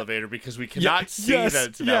is an elevator because we cannot see that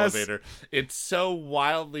it's an elevator. It's so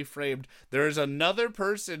wildly framed. There is another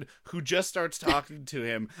person who just starts talking to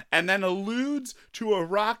him and then alludes to a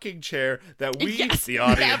rocking chair that we, the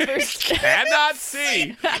audience, cannot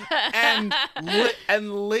see. And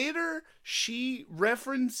later she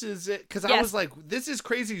references it because I was like, this is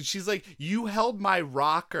crazy. She's like, you held my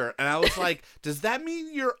rocker. And I was like, does that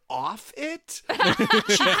mean you're off it?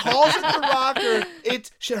 She calls it the rocker.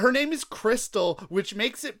 Her name is Crystal, which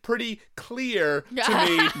makes it pretty clear to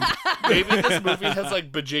me. Maybe this movie has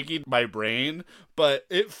like bajiggied my brain, but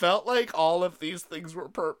it felt like all of these things were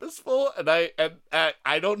purposeful, and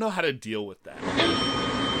I don't know how to deal with that.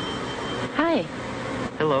 Hi.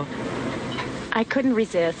 Hello. I couldn't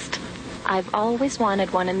resist. I've always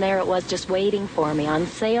wanted one, and there it was just waiting for me, on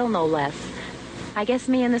sale no less. I guess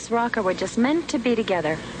me and this rocker were just meant to be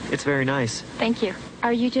together. It's very nice. Thank you.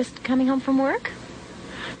 Are you just coming home from work?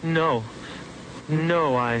 No,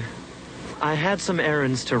 I had some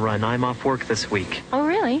errands to run. I'm off work this week. Oh,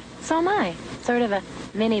 really? So am I. Sort of a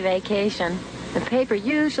mini vacation. The paper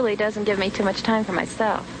usually doesn't give me too much time for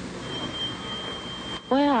myself.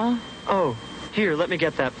 Well... Oh, here, let me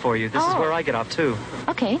get that for you. This is where I get off, too.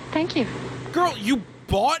 Okay, thank you. Girl, you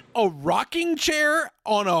bought a rocking chair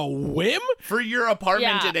on a whim? For your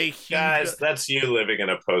apartment in a huge... Guys, that's you living in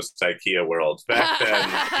a post-IKEA world. Back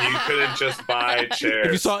then, you couldn't just buy chairs.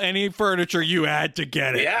 If you saw any furniture, you had to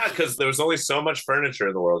get it. Yeah, because there was only so much furniture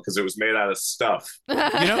in the world because it was made out of stuff. You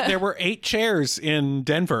know, there were 8 chairs in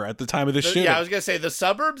Denver at the time of the shooting. Yeah, I was going to say, the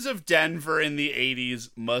suburbs of Denver in the 80s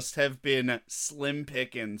must have been slim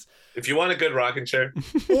pickings. If you want a good rocking chair.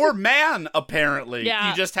 Or man, apparently. Yeah.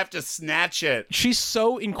 You just have to snatch it. She's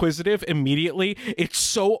so inquisitive immediately. It's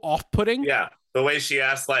so off-putting. Yeah. The way she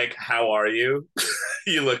asked, like, how are you?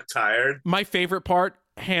 You look tired. My favorite part,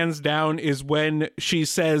 hands down, is when she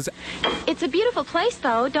says, It's a beautiful place,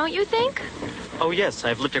 though, don't you think? Oh, yes,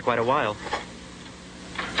 I've lived here quite a while.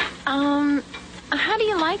 How do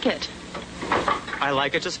you like it? I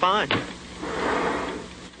like it just fine.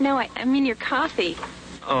 No, I mean your coffee.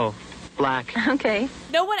 Oh, black. Okay.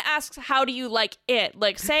 No one asks, how do you like it?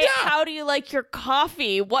 Like, say, how do you like your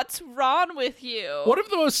coffee? What's wrong with you? one of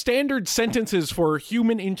the most standard sentences for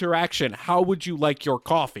human interaction, how would you like your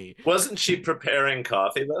coffee? Wasn't she preparing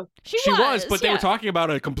coffee, though? She was, but they yeah. were talking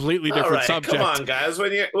about a completely different All right, subject. come on, guys.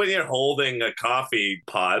 When you're holding a coffee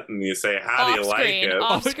pot and you say, how do you like it?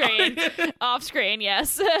 Off screen. Off screen,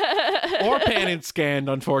 yes. Or pan and scanned,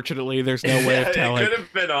 unfortunately. There's no way of telling. It could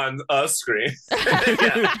have been on a screen.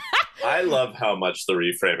 Yeah. I love how much the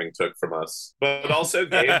reframing took from us, but also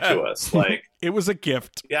gave to us. Like, It was a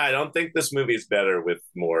gift. yeah, I don't think this movie's better with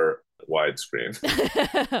more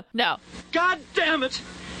widescreen. No. God damn it!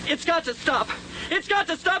 It's got to stop! It's got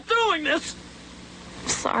to stop doing this!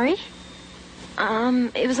 Sorry?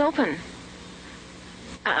 It was open.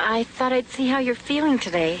 I thought I'd see how you're feeling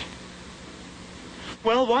today.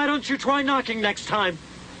 Well, why don't you try knocking next time?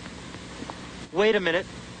 Wait a minute.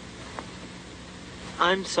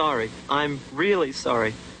 I'm sorry. I'm really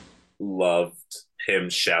sorry. Loved him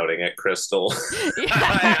shouting at Crystal.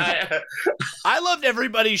 I loved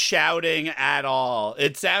everybody shouting at all.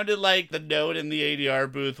 It sounded like the note in the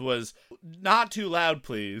ADR booth was, not too loud,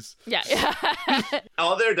 please. Yeah.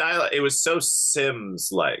 All their dialogue, it was so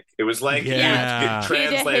Sims-like. It was like Yeah. you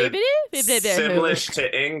translated Simlish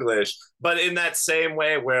to English, but in that same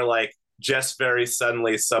way where, like, just very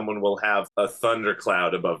suddenly someone will have a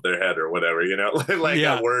thundercloud above their head or whatever, you know? Like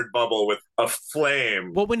a word bubble with a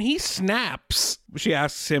flame. Well, when he snaps, she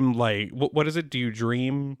asks him, like, what is it? Do you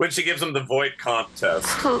dream? When she gives him the Voight comp test.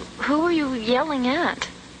 Who are you yelling at?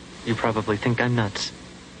 You probably think I'm nuts.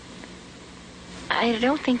 I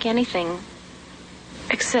don't think anything.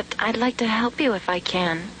 Except I'd like to help you if I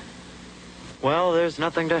can. Well, there's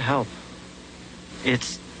nothing to help.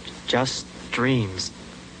 It's just dreams.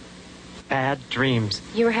 Bad dreams.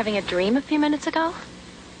 You were having a dream a few minutes ago?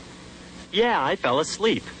 Yeah, I fell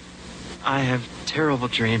asleep. I have terrible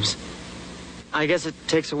dreams. I guess it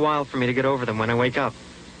takes a while for me to get over them when I wake up.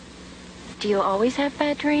 Do you always have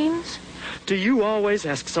bad dreams? Do you always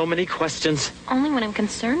ask so many questions? Only when I'm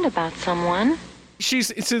concerned about someone.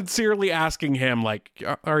 She's sincerely asking him, like,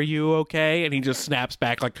 are you okay? And he just snaps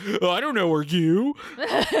back, like, oh, I don't know, are you?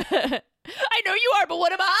 I know you are, but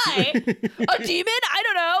what am I? A demon? I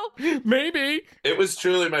don't know. Maybe. It was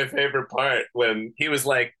truly my favorite part when he was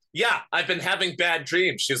like, yeah, I've been having bad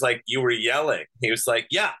dreams. She's like, you were yelling. He was like,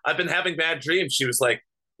 yeah, I've been having bad dreams. She was like,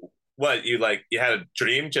 what, you had a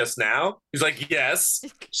dream just now? He's like, yes.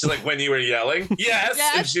 She's like, when you were yelling? Yes.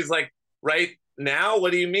 And she's like, right now?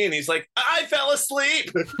 What do you mean? He's like, I fell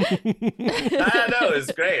asleep. I know, it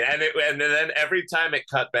was great. And then every time it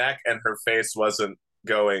cut back and her face wasn't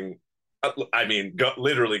going,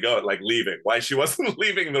 literally going, like leaving. Why she wasn't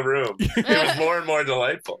leaving the room. It was more and more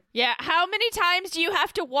delightful. Yeah, how many times do you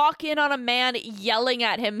have to walk in on a man yelling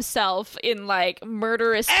at himself in, like,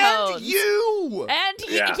 murderous tones? And you!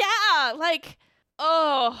 Yeah, like,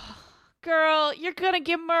 oh, girl, you're gonna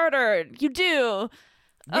get murdered. You do.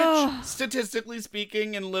 Which, statistically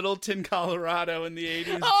speaking, in Littleton, Colorado in the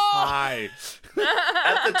 80s, high.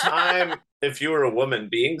 At the time, if you were a woman,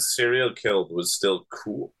 being serial killed was still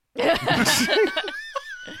cool. I'm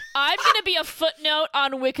gonna be a footnote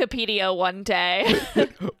on Wikipedia one day.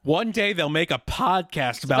 One day they'll make a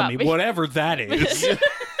podcast about me, whatever that is.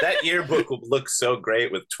 That yearbook will look so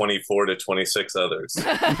great with 24 to 26 others.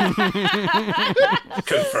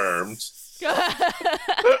 Confirmed.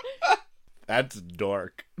 That's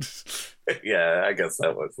dark. Yeah, I guess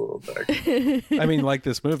that was a little dark. I mean, like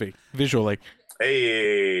this movie, visually.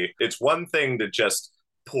 Hey, it's one thing to just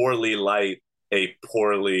poorly light a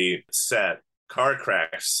poorly set car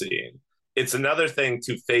crash scene. It's another thing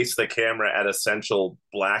to face the camera at essential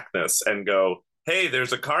blackness and go, hey,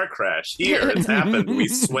 there's a car crash here. It's happened. We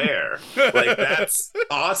swear. Like, that's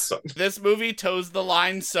awesome. This movie toes the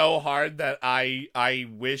line so hard that I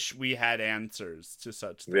wish we had answers to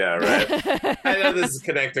such things. Yeah, right. I know this is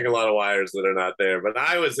connecting a lot of wires that are not there, but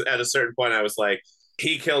I was, at a certain point, I was like,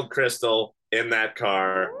 he killed Crystal in that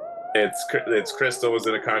car. It's Crystal was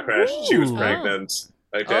in a car crash. She was pregnant.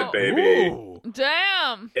 A dead baby. Ooh.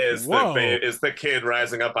 Damn. Is the kid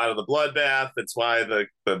rising up out of the bloodbath. It's why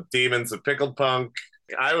the demons have pickled Punk.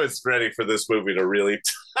 I was ready for this movie to really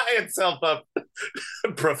tie itself up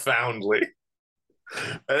profoundly.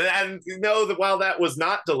 And you know that while that was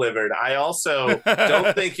not delivered, I also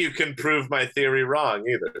don't think you can prove my theory wrong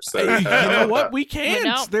either. So You know what? We can't.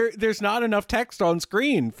 You know. There's not enough text on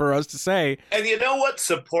screen for us to say. And you know what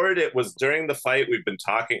supported it was during the fight we've been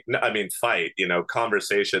talking.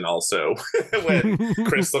 Conversation also. When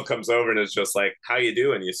Crystal comes over and is just like, "How you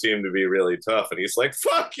doing? You seem to be really tough." And he's like,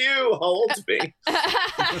 "Fuck you!" Holds me.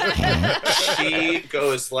 She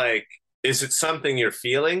goes like, "Is it something you're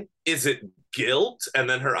feeling? Is it guilt?" And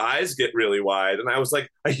then her eyes get really wide, and I was like,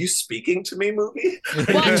 "Are you speaking to me, movie?"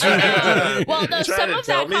 Well, no, some of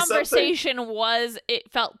that conversation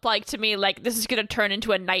it felt like to me like this is going to turn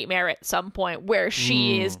into a nightmare at some point where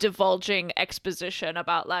she is divulging exposition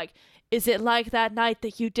about like, is it like that night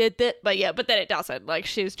that you did that? But then it doesn't. Like,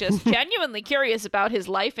 she's just genuinely curious about his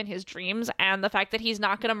life and his dreams and the fact that he's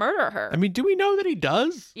not going to murder her. I mean, do we know that he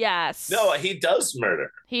does? Yes. No, he does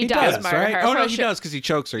murder. He does murder right? her. Oh, no, for he sure. does because he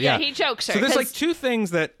chokes her. Yeah, he chokes her. So there's 'cause- like two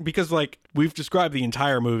things that, because like we've described the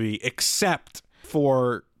entire movie except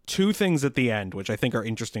for two things at the end, which I think are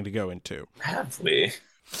interesting to go into. Have we?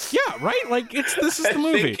 Yeah, right? Like, this is the I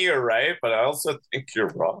movie. think you're right, but I also think you're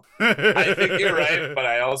wrong. I think you're right, but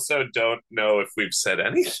I also don't know if we've said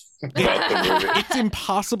anything about the movie. It's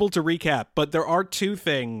impossible to recap, but there are two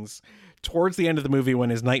things towards the end of the movie when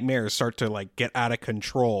his nightmares start to like get out of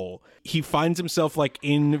control. He finds himself like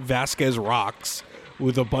in Vasquez Rocks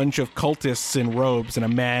with a bunch of cultists in robes and a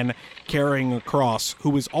man carrying a cross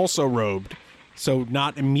who is also robed. So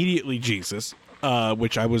not immediately Jesus,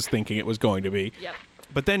 which I was thinking it was going to be. Yep.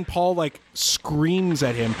 But then Paul like screams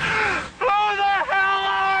at him. Who the hell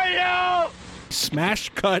are you? Smash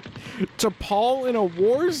cut to Paul in a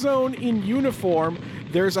war zone in uniform.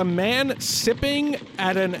 There's a man sipping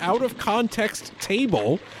at an out of context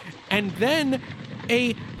table, and then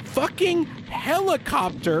a fucking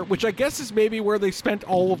helicopter, which I guess is maybe where they spent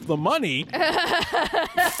all of the money,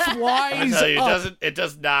 flies up. It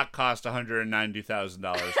does not cost $190,000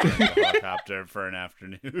 to rent a helicopter for an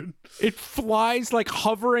afternoon. It flies like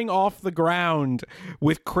hovering off the ground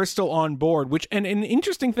with Crystal on board, which, and an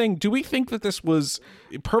interesting thing, do we think that this was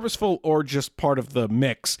purposeful or just part of the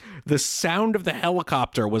mix? The sound of the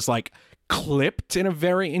helicopter was like clipped in a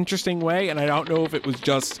very interesting way, and I don't know if it was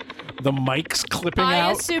just the mics clipping I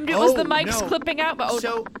out. assumed it was the mics clipping out, but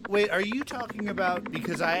So wait, are you talking about,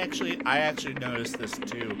 because I actually noticed this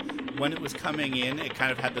too. When it was coming in, it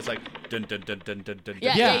kind of had this like dun dun dun dun dun dun.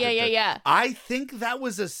 Yeah. I think that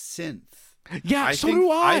was a synth. Yeah, I so think, do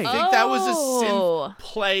I. I think that was a synth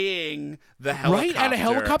playing the helicopter. Right, and a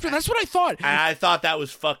helicopter. That's what I thought. And I thought that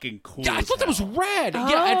was fucking cool. Yeah, I thought that was rad.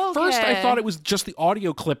 Yeah, at first I thought it was just the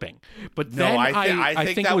audio clipping, but then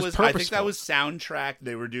I think it was purposeful. I think that was soundtrack.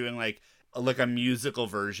 They were doing like a musical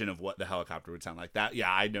version of what the helicopter would sound like. That,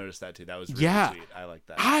 yeah, I noticed that too. That was really sweet. I like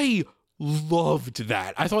that. I loved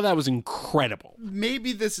that. I thought that was incredible.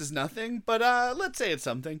 Maybe this is nothing, but let's say it's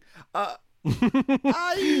something.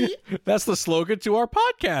 That's the slogan to our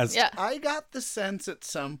podcast. Yeah. I got the sense at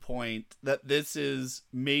some point that this is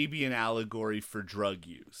maybe an allegory for drug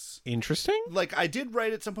use. Interesting. Like, I did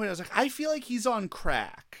write at some point, I was like, I feel like he's on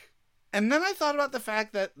crack. And then I thought about the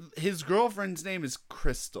fact that his girlfriend's name is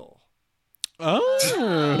Crystal.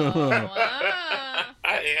 Oh.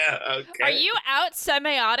 Yeah, okay. Are you out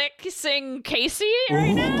semiotic-ing Casey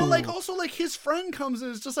right now? But like, also, like, his friend comes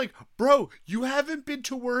and is just like, bro, you haven't been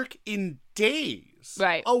to work in days.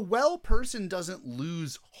 Right. A well person doesn't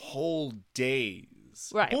lose whole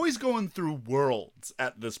days. Right. Boy's going through worlds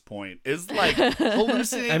at this point. Is like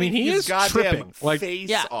hallucinating I mean, he his is goddamn tripping. Like,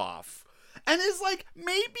 face off. And is like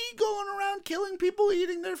maybe going around killing people,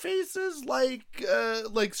 eating their faces, like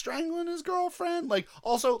strangling his girlfriend. Like,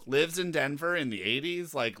 also lives in Denver in the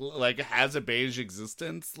 80s. Like has a beige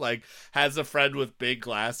existence. Like, has a friend with big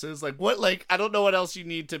glasses. Like, what? Like, I don't know what else you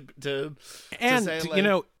need to and say, you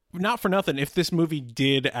know, not for nothing, if this movie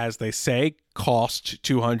did, as they say, cost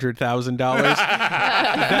 $200,000,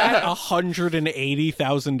 that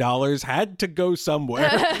 $180,000 had to go somewhere.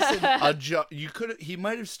 Listen, he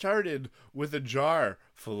might have started with a jar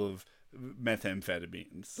full of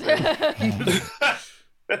methamphetamines.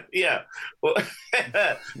 Yeah. Well,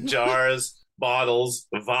 jars, bottles,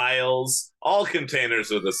 vials, all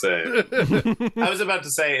containers are the same. I was about to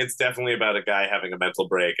say it's definitely about a guy having a mental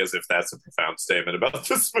break, as if that's a profound statement about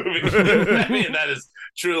this movie. I mean, that is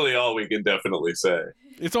truly all we can definitely say.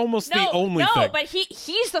 It's almost the only no, thing. but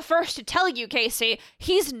he's the first to tell you, Casey,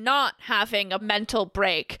 he's not having a mental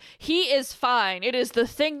break. He is fine. It is the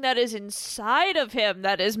thing that is inside of him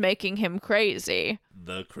that is making him crazy.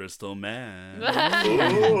 The Crystal Man.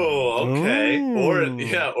 Oh, okay. Or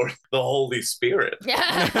the Holy Spirit.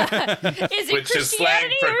 Is it which is slang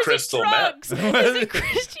Christianity for or is crystal it drugs? Is it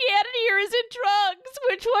Christianity or is it drugs?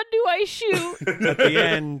 Which one do I shoot? At the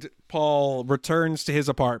end, Paul returns to his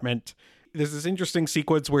apartment. There's this interesting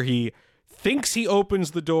sequence where he thinks he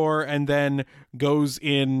opens the door and then goes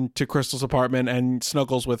into Crystal's apartment and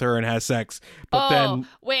snuggles with her and has sex. But then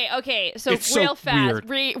wait, okay. So it's real so fast,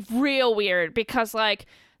 weird. real weird, because like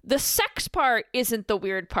the sex part isn't the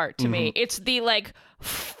weird part to me. It's the like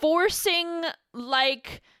forcing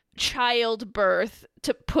like childbirth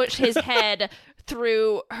to push his head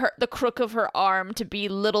through the crook of her arm to be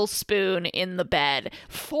Little Spoon in the bed.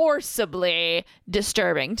 Forcibly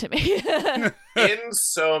disturbing to me. In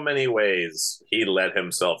so many ways, he let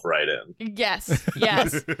himself right in. Yes.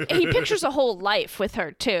 He pictures a whole life with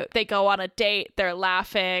her, too. They go on a date, they're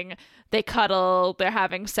laughing, they cuddle, they're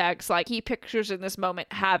having sex. Like, he pictures in this moment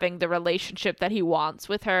having the relationship that he wants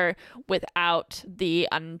with her without the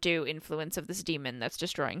undue influence of this demon that's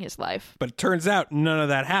destroying his life. But it turns out none of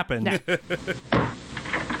that happened. No.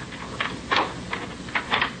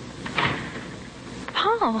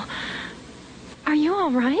 Paul, are you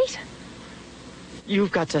all right?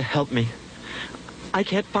 You've got to help me. I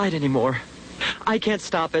can't fight anymore. I can't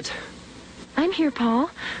stop it. I'm here, Paul.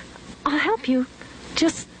 I'll help you.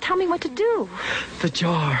 Just tell me what to do. The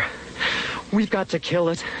jar. We've got to kill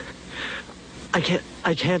it. I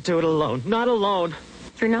can't do it alone. Not alone.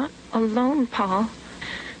 You're not alone, Paul.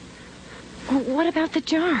 What about the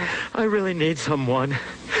jar? I really need someone.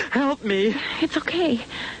 Help me. It's okay.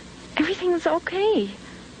 Everything's okay.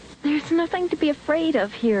 There's nothing to be afraid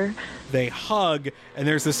of here. They hug, and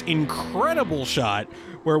there's this incredible shot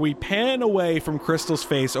where we pan away from Crystal's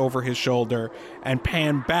face over his shoulder and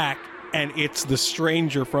pan back, and it's the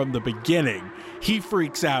stranger from the beginning. He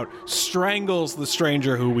freaks out, strangles the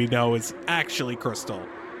stranger who we know is actually Crystal.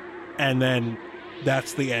 And then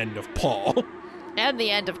that's the end of Paul. And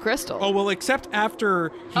the end of Crystal. Oh, well, except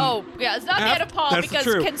after... It's not the end of Paul, because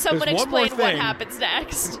true. Can someone There's one more explain what thing. happens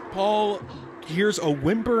next? Paul hears a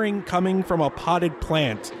whimpering coming from a potted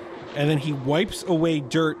plant, and then he wipes away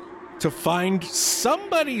dirt to find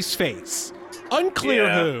somebody's face. Unclear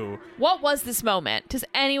who. What was this moment? Does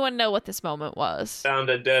anyone know what this moment was? Found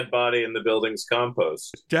a dead body in the building's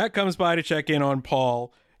compost. Jack comes by to check in on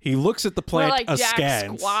Paul. He looks at the plant, We're like, Jack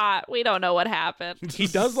askance. squat. We don't know what happened. He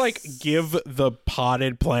does, give the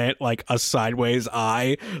potted plant, a sideways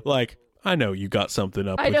eye. I know you got something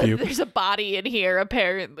up I with know you. there's a body in here,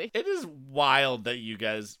 apparently. It is wild that you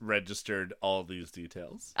guys registered all these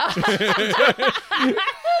details.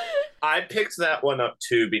 I picked that one up,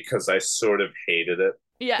 too, because I sort of hated it.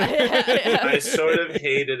 Yeah. I sort of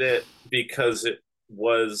hated it because it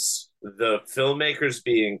was the filmmakers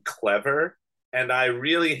being clever, and I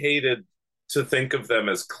really hated to think of them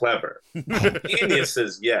as clever.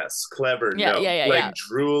 Geniuses, yes. Clever, no. Yeah.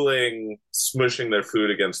 Drooling, smushing their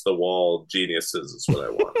food against the wall, geniuses is what I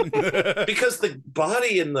want. Because the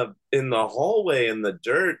body in the hallway in the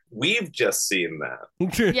dirt, we've just seen that.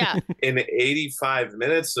 Yeah. In 85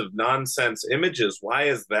 minutes of nonsense images, why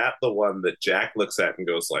is that the one that Jack looks at and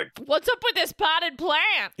goes like, what's up with this potted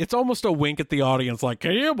plant? It's almost a wink at the audience,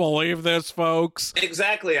 can you believe this, folks?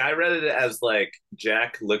 Exactly. I read it as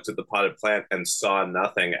Jack looked at the potted plant and saw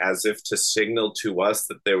nothing, as if to signal to us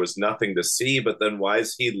that there was nothing to see, but then why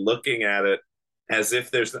is he looking at it as if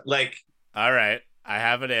there's All right, I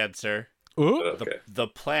have an answer. Ooh. Okay. The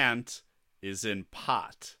plant is in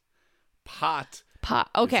pot. Pot.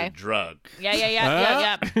 Okay. Is a drug.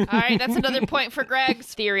 Yeah. All right, that's another point for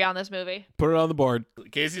Greg's theory on this movie. Put it on the board.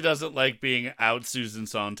 Casey doesn't like being out Susan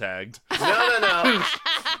Sontag'd. No.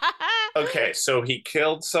 Okay, so he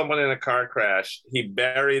killed someone in a car crash. He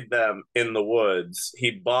buried them in the woods.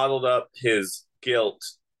 He bottled up his guilt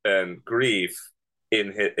and grief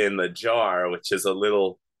in the jar, which is a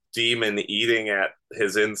little demon eating at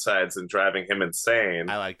his insides and driving him insane.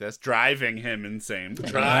 I like this. Driving him insane.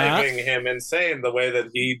 Driving him insane the way that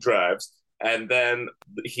he drives. And then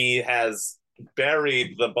he has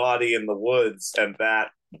buried the body in the woods, and that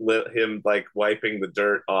lit him wiping the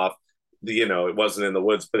dirt off. It wasn't in the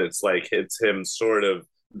woods, but it's him sort of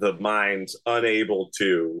the mind unable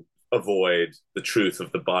to avoid the truth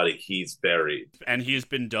of the body he's buried. And he's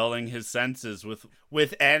been dulling his senses with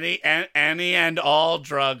any and all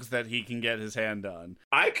drugs that he can get his hand on.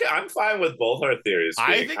 I'm fine with both our theories.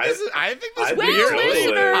 I think this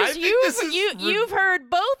listeners, you've heard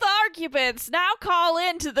both arguments. Now call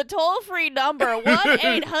in to the toll-free number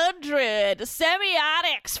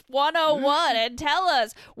 1-800-Semiotics-101 and tell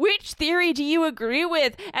us, which theory do you agree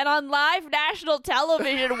with? And on live national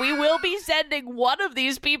television, we will be sending one of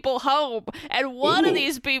these people home, and one of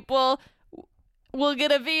these people will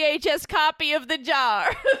get a VHS copy of the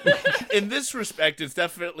jar. In this respect, it's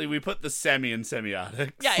definitely, we put the semi in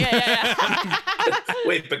semiotics. Yeah.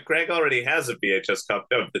 Wait, but Greg already has a VHS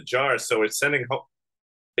copy of the jar, so we're sending home.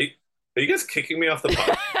 Are you guys kicking me off the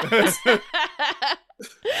podcast?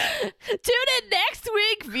 Tune in next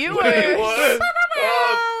week, viewers. Wait, what?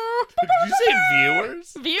 Did you say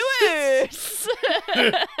viewers? Viewers.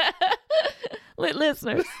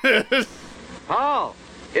 Listeners. Paul,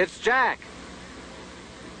 it's Jack.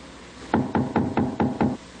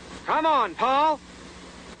 Come on, Paul.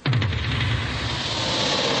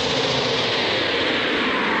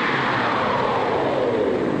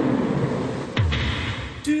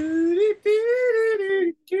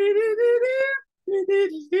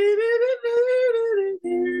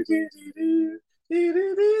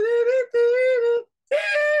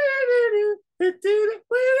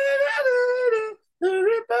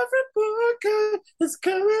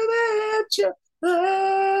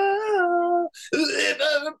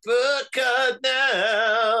 report card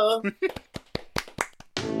now.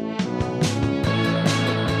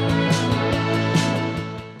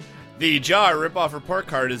 The Jar Ripoff Report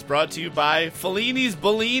Card is brought to you by Fellini's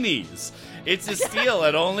Bellinis. It's a steal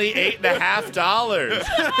at only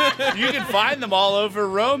 $8.50. You can find them all over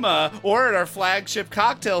Roma or at our flagship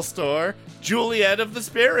cocktail store, Juliet of the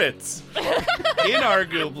Spirits.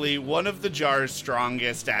 Inarguably, one of the Jar's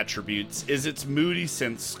strongest attributes is its moody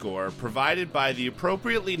synth score provided by the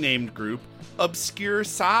appropriately named group Obscure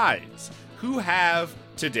Size, who have,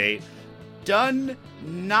 to date, done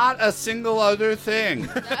not a single other thing.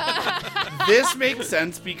 This makes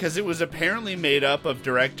sense because it was apparently made up of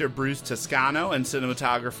director Bruce Toscano and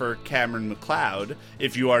cinematographer Cameron McLeod,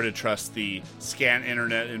 if you are to trust the scant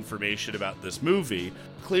internet information about this movie.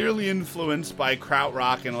 Clearly influenced by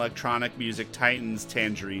krautrock and electronic music titans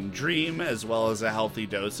Tangerine Dream, as well as a healthy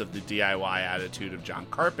dose of the DIY attitude of John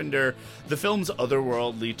Carpenter, the film's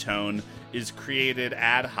otherworldly tone is created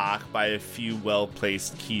ad hoc by a few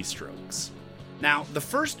well-placed keystrokes. Now, the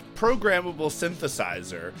first programmable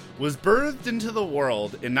synthesizer was birthed into the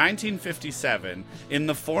world in 1957 in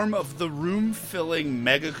the form of the room-filling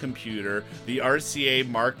megacomputer, the RCA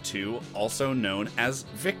Mark II, also known as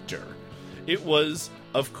Victor. It was,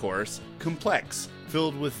 of course, complex,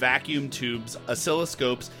 filled with vacuum tubes,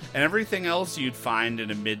 oscilloscopes, and everything else you'd find in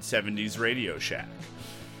a mid-70s Radio Shack.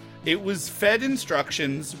 It was fed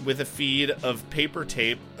instructions with a feed of paper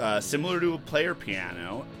tape similar to a player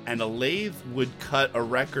piano, and a lathe would cut a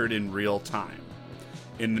record in real time.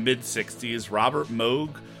 In the mid-60s, Robert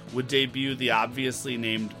Moog would debut the obviously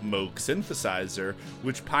named Moog synthesizer,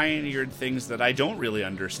 which pioneered things that I don't really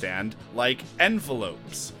understand, like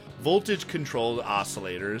envelopes, voltage-controlled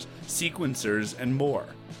oscillators, sequencers, and more.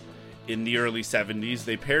 In the early 70s,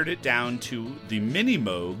 they pared it down to the Mini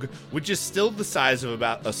Moog, which is still the size of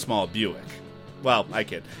about a small Buick. Well, I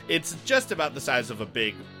kid. It's just about the size of a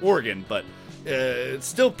big organ, but it's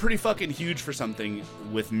still pretty fucking huge for something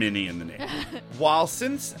with mini in the name. While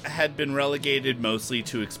synths had been relegated mostly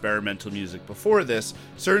to experimental music before this,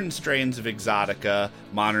 certain strains of exotica,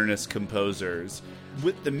 modernist composers,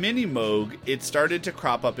 with the Mini Moog, it started to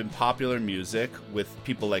crop up in popular music with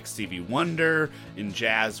people like Stevie Wonder, in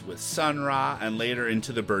jazz with Sun Ra, and later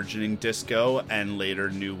into the burgeoning disco and later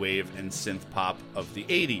new wave and synth pop of the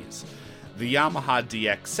 80s. The Yamaha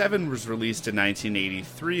DX7 was released in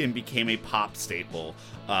 1983 and became a pop staple,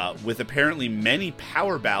 with apparently many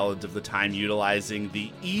power ballads of the time utilizing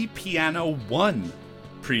the E-Piano 1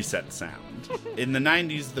 preset sound. In the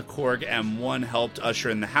 90s, the Korg M1 helped usher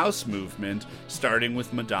in the house movement, starting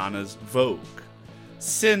with Madonna's Vogue.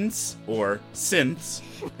 Since, or synths,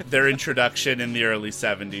 their introduction in the early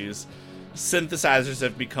 70s, synthesizers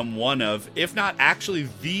have become one of, if not actually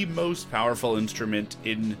the most powerful instrument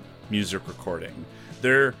in music recording.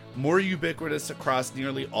 They're more ubiquitous across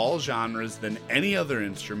nearly all genres than any other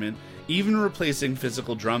instrument, even replacing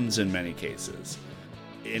physical drums in many cases.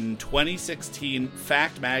 In 2016,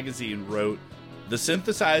 Fact Magazine wrote, "The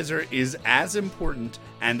synthesizer is as important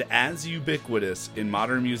and as ubiquitous in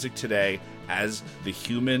modern music today as the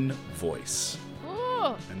human voice."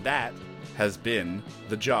 Ooh. And that has been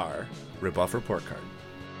the Jar Ripoff Report Card.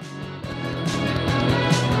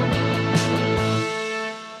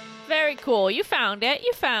 Very cool. You found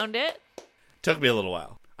it. Took me a little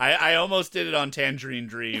while. I almost did it on Tangerine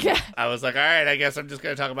Dream. I was like, all right, I guess I'm just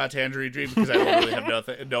going to talk about Tangerine Dream because I literally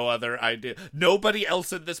have no other idea. Nobody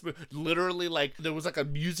else in this movie, literally, like, there was like a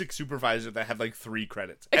music supervisor that had like 3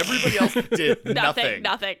 credits. Everybody else did nothing.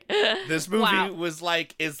 This movie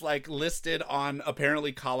is listed on,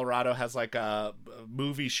 apparently Colorado has like a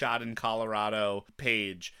movie shot in Colorado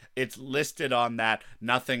page. It's listed on that,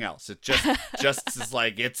 nothing else. It just is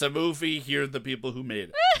like, it's a movie, here are the people who made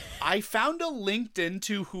it. I found a LinkedIn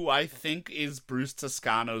to who I think is Bruce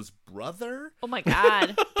Toscano's brother. Oh my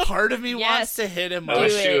god. Part of me wants to hit him I up.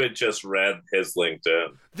 wish you had just read his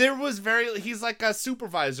LinkedIn. He's like a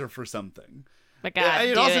supervisor for something. My god,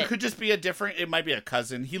 it also could just be it might be a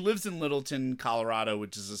cousin. He lives in Littleton, Colorado,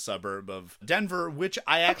 which is a suburb of Denver, which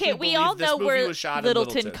I actually we all know where was shot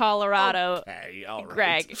Littleton, in Littleton, Colorado. Okay, all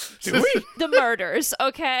right. Greg. Do we? The murders,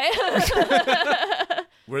 okay?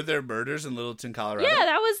 Were there murders in Littleton, Colorado?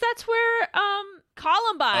 Yeah, that's where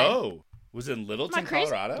Columbine. Oh, was it in Littleton,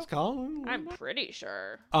 Colorado? It's Columbine? I'm pretty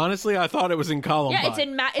sure. Honestly, I thought it was in Columbine. Yeah, it's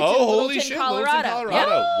in holy Littleton, shit, Colorado. Littleton,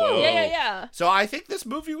 Colorado. Whoa. Yeah. So I think this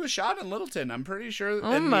movie was shot in Littleton. I'm pretty sure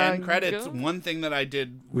in the end credits, one thing that I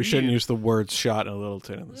did We shouldn't use the words shot in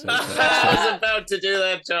Littleton in the same sentence. I was about to do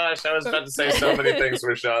that, Josh. I was about to say so many things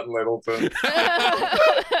were shot in Littleton.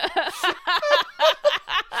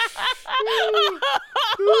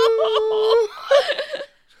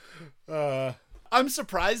 I'm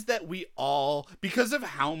surprised that we all, because of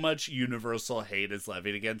how much universal hate is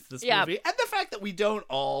levied against this movie, and the fact that we don't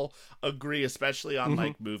all agree, especially on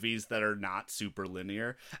like movies that are not super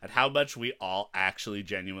linear, and how much we all actually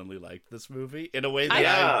genuinely liked this movie in a way that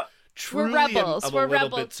I truly we're rebels. am We're a little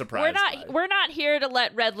rebels. bit surprised. We're not here to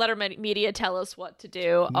let Red Letter Media tell us what to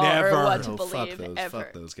do or what to believe.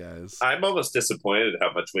 Fuck those guys. I'm almost disappointed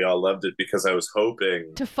how much we all loved it because I was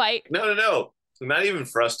hoping to fight. No. Not even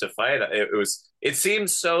for us to fight. It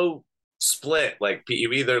seems so split. Like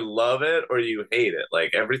you either love it or you hate it.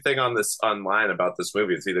 Like everything on this online about this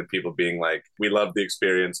movie, it's either people being like, we love the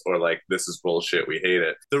experience, or like, this is bullshit, we hate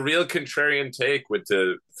it. The real contrarian take would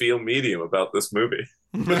to feel medium about this movie.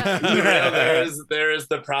 there is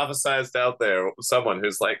the prophesized out there someone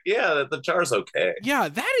who's like, yeah, the jar's okay. Yeah,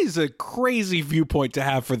 that is a crazy viewpoint to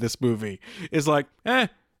have for this movie. Is like,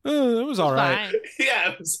 it was all right.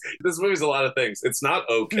 Yeah, this movie's a lot of things. It's not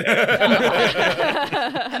okay.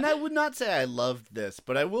 And I would not say I loved this,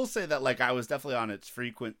 but I will say that like I was definitely on its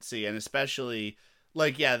frequency, and especially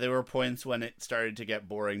like, yeah, there were points when it started to get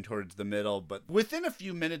boring towards the middle, but within a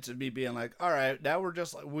few minutes of me being like, all right, now we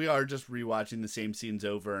are just rewatching the same scenes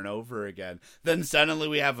over and over again. Then suddenly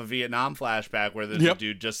we have a Vietnam flashback where there's a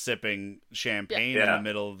dude just sipping champagne in the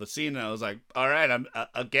middle of the scene. And I was like, all right, I'm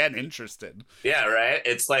again interested. Yeah, right.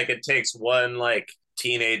 It's like it takes one like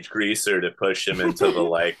teenage greaser to push him into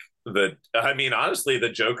the honestly, the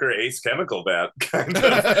Joker Ace Chemical bat kind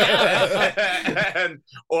of.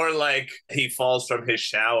 Or like he falls from his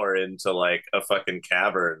shower into like a fucking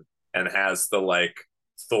cavern and has the like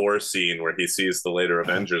Thor scene where he sees the later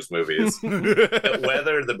Avengers movies.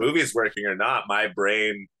 Whether the movie's working or not, my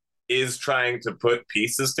brain is trying to put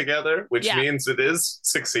pieces together, which means it is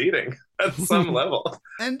succeeding at some level.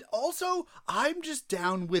 And also, I'm just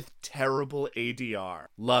down with terrible ADR.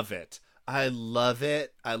 Love it. I love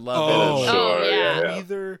it. I love it. Sure. Yeah.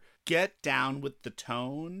 Either get down with the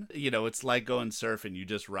tone, it's like going surfing, you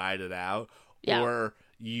just ride it out, or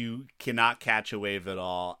you cannot catch a wave at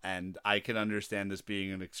all. And I can understand this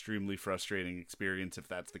being an extremely frustrating experience if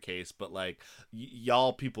that's the case, but like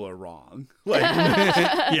y'all people are wrong. Like,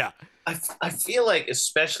 yeah. I feel like,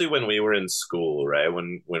 especially when we were in school, right?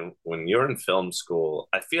 When you're in film school,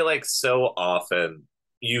 I feel like so often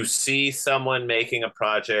you see someone making a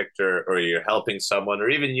project or you're helping someone, or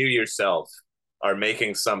even you yourself are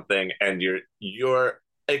making something and you're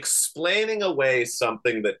explaining away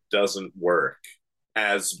something that doesn't work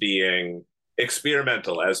as being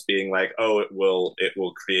experimental, as being like, oh, it will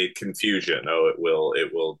create confusion, oh,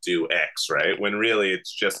 it will do X, right? When really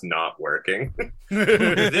it's just not working.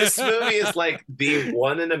 This movie is like the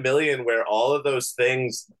one in a million where all of those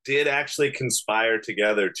things did actually conspire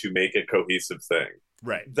together to make a cohesive thing.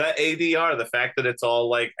 Right. The ADR, the fact that it's all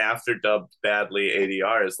like after dubbed badly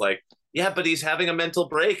ADR is like, yeah, but he's having a mental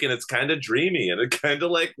break and it's kind of dreamy and it kind of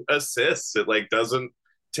like assists. It like doesn't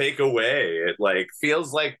take away. It like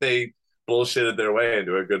feels like they bullshitted their way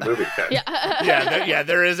into a good movie.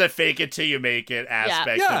 There is a fake it till you make it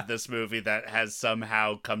aspect of this movie that has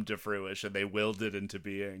somehow come to fruition. They willed it into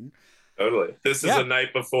being. Totally. This is a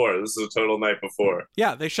night before. This is a total night before.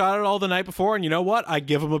 Yeah, they shot it all the night before, and you know what? I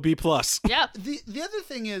give them a B+. Yeah. The other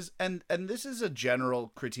thing is, and this is a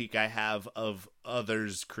general critique I have of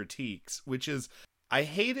others' critiques, which is I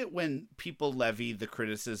hate it when people levy the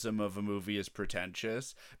criticism of a movie as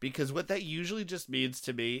pretentious, because what that usually just means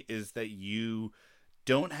to me is that you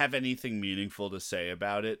don't have anything meaningful to say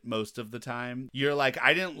about it most of the time. You're like,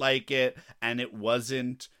 I didn't like it, and it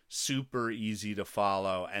wasn't super easy to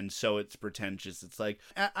follow, and so it's pretentious. It's like,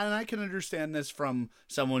 and I can understand this from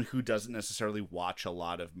someone who doesn't necessarily watch a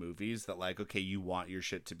lot of movies, that like, okay, you want your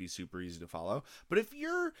shit to be super easy to follow. But if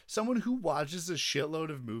you're someone who watches a shitload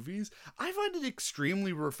of movies, I find it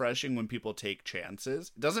extremely refreshing when people take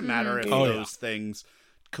chances. It doesn't matter if those things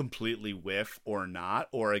completely whiff or not,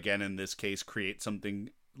 or again, in this case, create something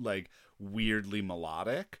like weirdly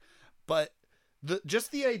melodic. But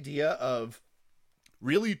just the idea of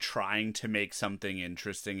really trying to make something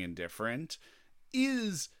interesting and different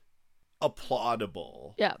is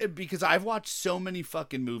applaudable. Yeah. Because I've watched so many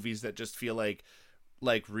fucking movies that just feel like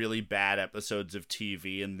really bad episodes of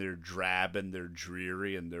TV, and they're drab and they're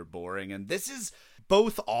dreary and they're boring. And this is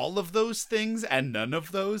both all of those things and none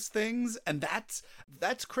of those things, and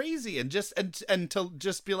that's crazy. And to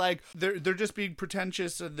just be like, they're just being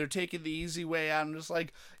pretentious and they're taking the easy way out. I'm just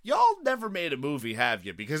like, y'all never made a movie, have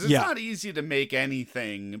you? Because it's not easy to make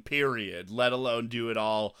anything, period, let alone do it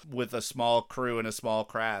all with a small crew and a small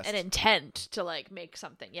cast. An intent to like make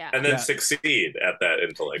something, and then succeed at that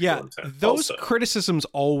intellectual intent. Those criticisms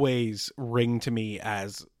always ring to me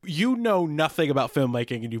as you know nothing about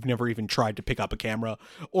filmmaking and you've never even tried to pick up a camera,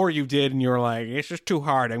 or you did and you're like, it's just too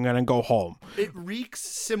hard, I'm gonna go home. It reeks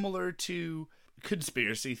similar to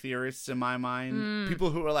conspiracy theorists in my mind. People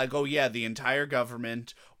who are like, oh yeah, the entire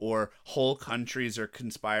government or whole countries are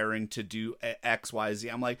conspiring to do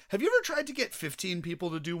XYZ. I'm like, have you ever tried to get 15 people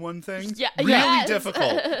to do one thing? Yeah, really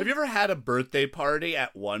difficult. Have you ever had a birthday party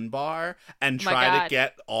at one bar and try to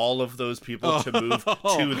get all of those people to move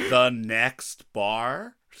to the next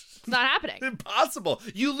bar? It's not happening. Impossible.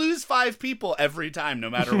 You lose 5 people every time, no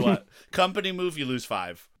matter what. Company move, you lose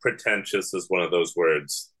 5. Pretentious is one of those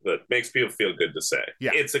words that makes people feel good to say.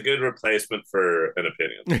 Yeah. It's a good replacement for an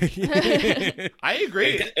opinion. I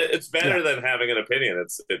agree. It's better than having an opinion.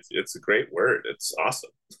 It's a great word. It's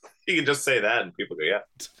awesome. You can just say that and people go, yeah.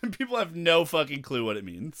 People have no fucking clue what it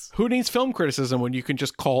means. Who needs film criticism when you can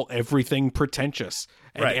just call everything pretentious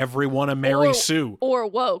and Right. everyone a Mary Sue? Or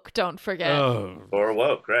woke, don't forget. Or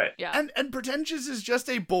woke, right. Yeah. And pretentious is just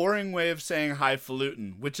a boring way of saying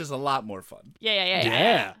highfalutin, which is a lot more fun.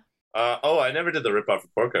 Yeah. I never did the rip-off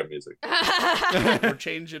report card music. We're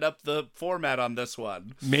changing up the format on this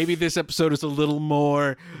one. Maybe this episode is a little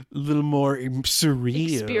more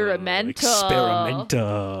surreal.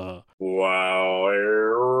 Experimental. Wow.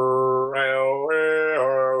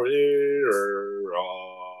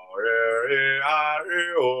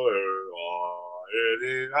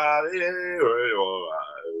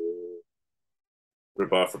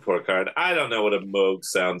 Rip-off report card. I don't know what a Moog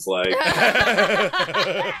sounds like.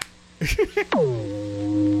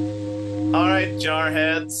 All right,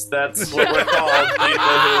 jarheads. That's what we're called. People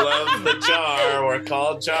who love the jar. We're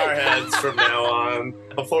called jarheads from now on.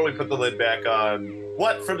 Before we put the lid back on,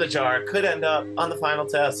 what from the jar could end up on the final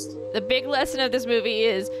test? The big lesson of this movie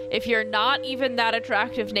is if you're not even that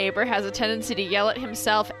attractive neighbor has a tendency to yell at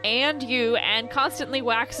himself and you and constantly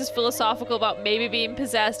waxes philosophical about maybe being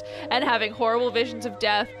possessed and having horrible visions of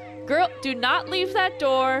death, girl, do not leave that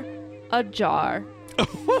door ajar.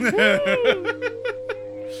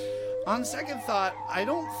 On second thought, I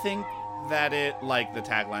don't think that it, like the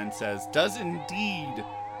tagline says, does indeed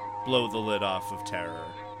blow the lid off of terror.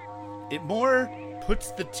 It more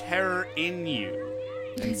puts the terror in you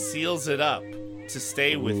and seals it up to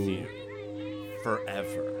stay with you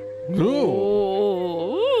forever.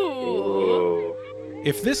 Ooh.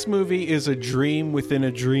 If this movie is a dream within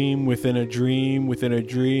a dream within a dream within a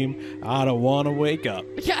dream, I don't want to wake up.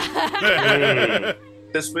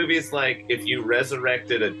 This movie is like if you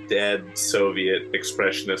resurrected a dead Soviet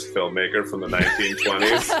expressionist filmmaker from the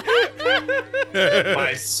 1920s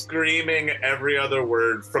by screaming every other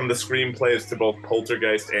word from the screenplays to both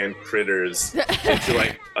Poltergeist and Critters into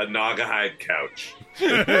like a Naugahyde couch.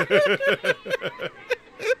 I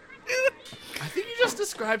think you just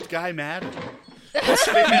described Guy Madden.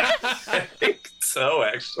 I think so,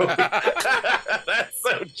 actually. That's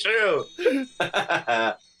so true.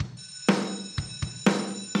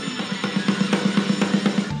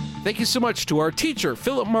 Thank you so much to our teacher,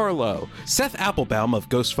 Philip Marlowe, Seth Applebaum of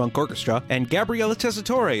Ghost Funk Orchestra, and Gabriella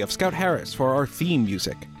Tessitore of Scout Harris for our theme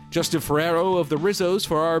music. Justin Ferrero of the Rizzos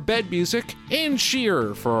for our bed music, Ann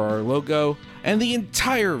Shearer for our logo, and the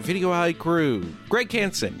entire Video Eye crew, Greg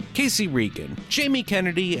Hansen, Casey Regan, Jamie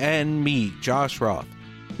Kennedy, and me, Josh Roth.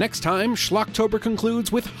 Next time, Schlocktober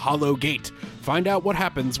concludes with Hollowgate. Find out what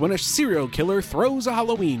happens when a serial killer throws a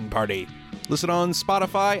Halloween party. Listen on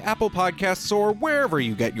Spotify, Apple Podcasts, or wherever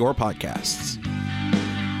you get your podcasts.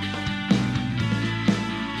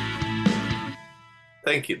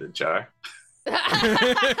 Thank you, the jar.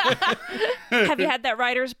 Have you had that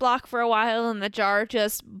writer's block for a while and the jar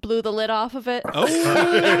just blew the lid off of it?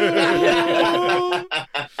 Oh!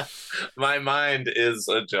 My mind is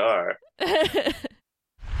a jar.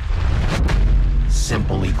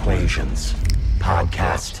 Simple Equations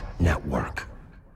Podcast Network.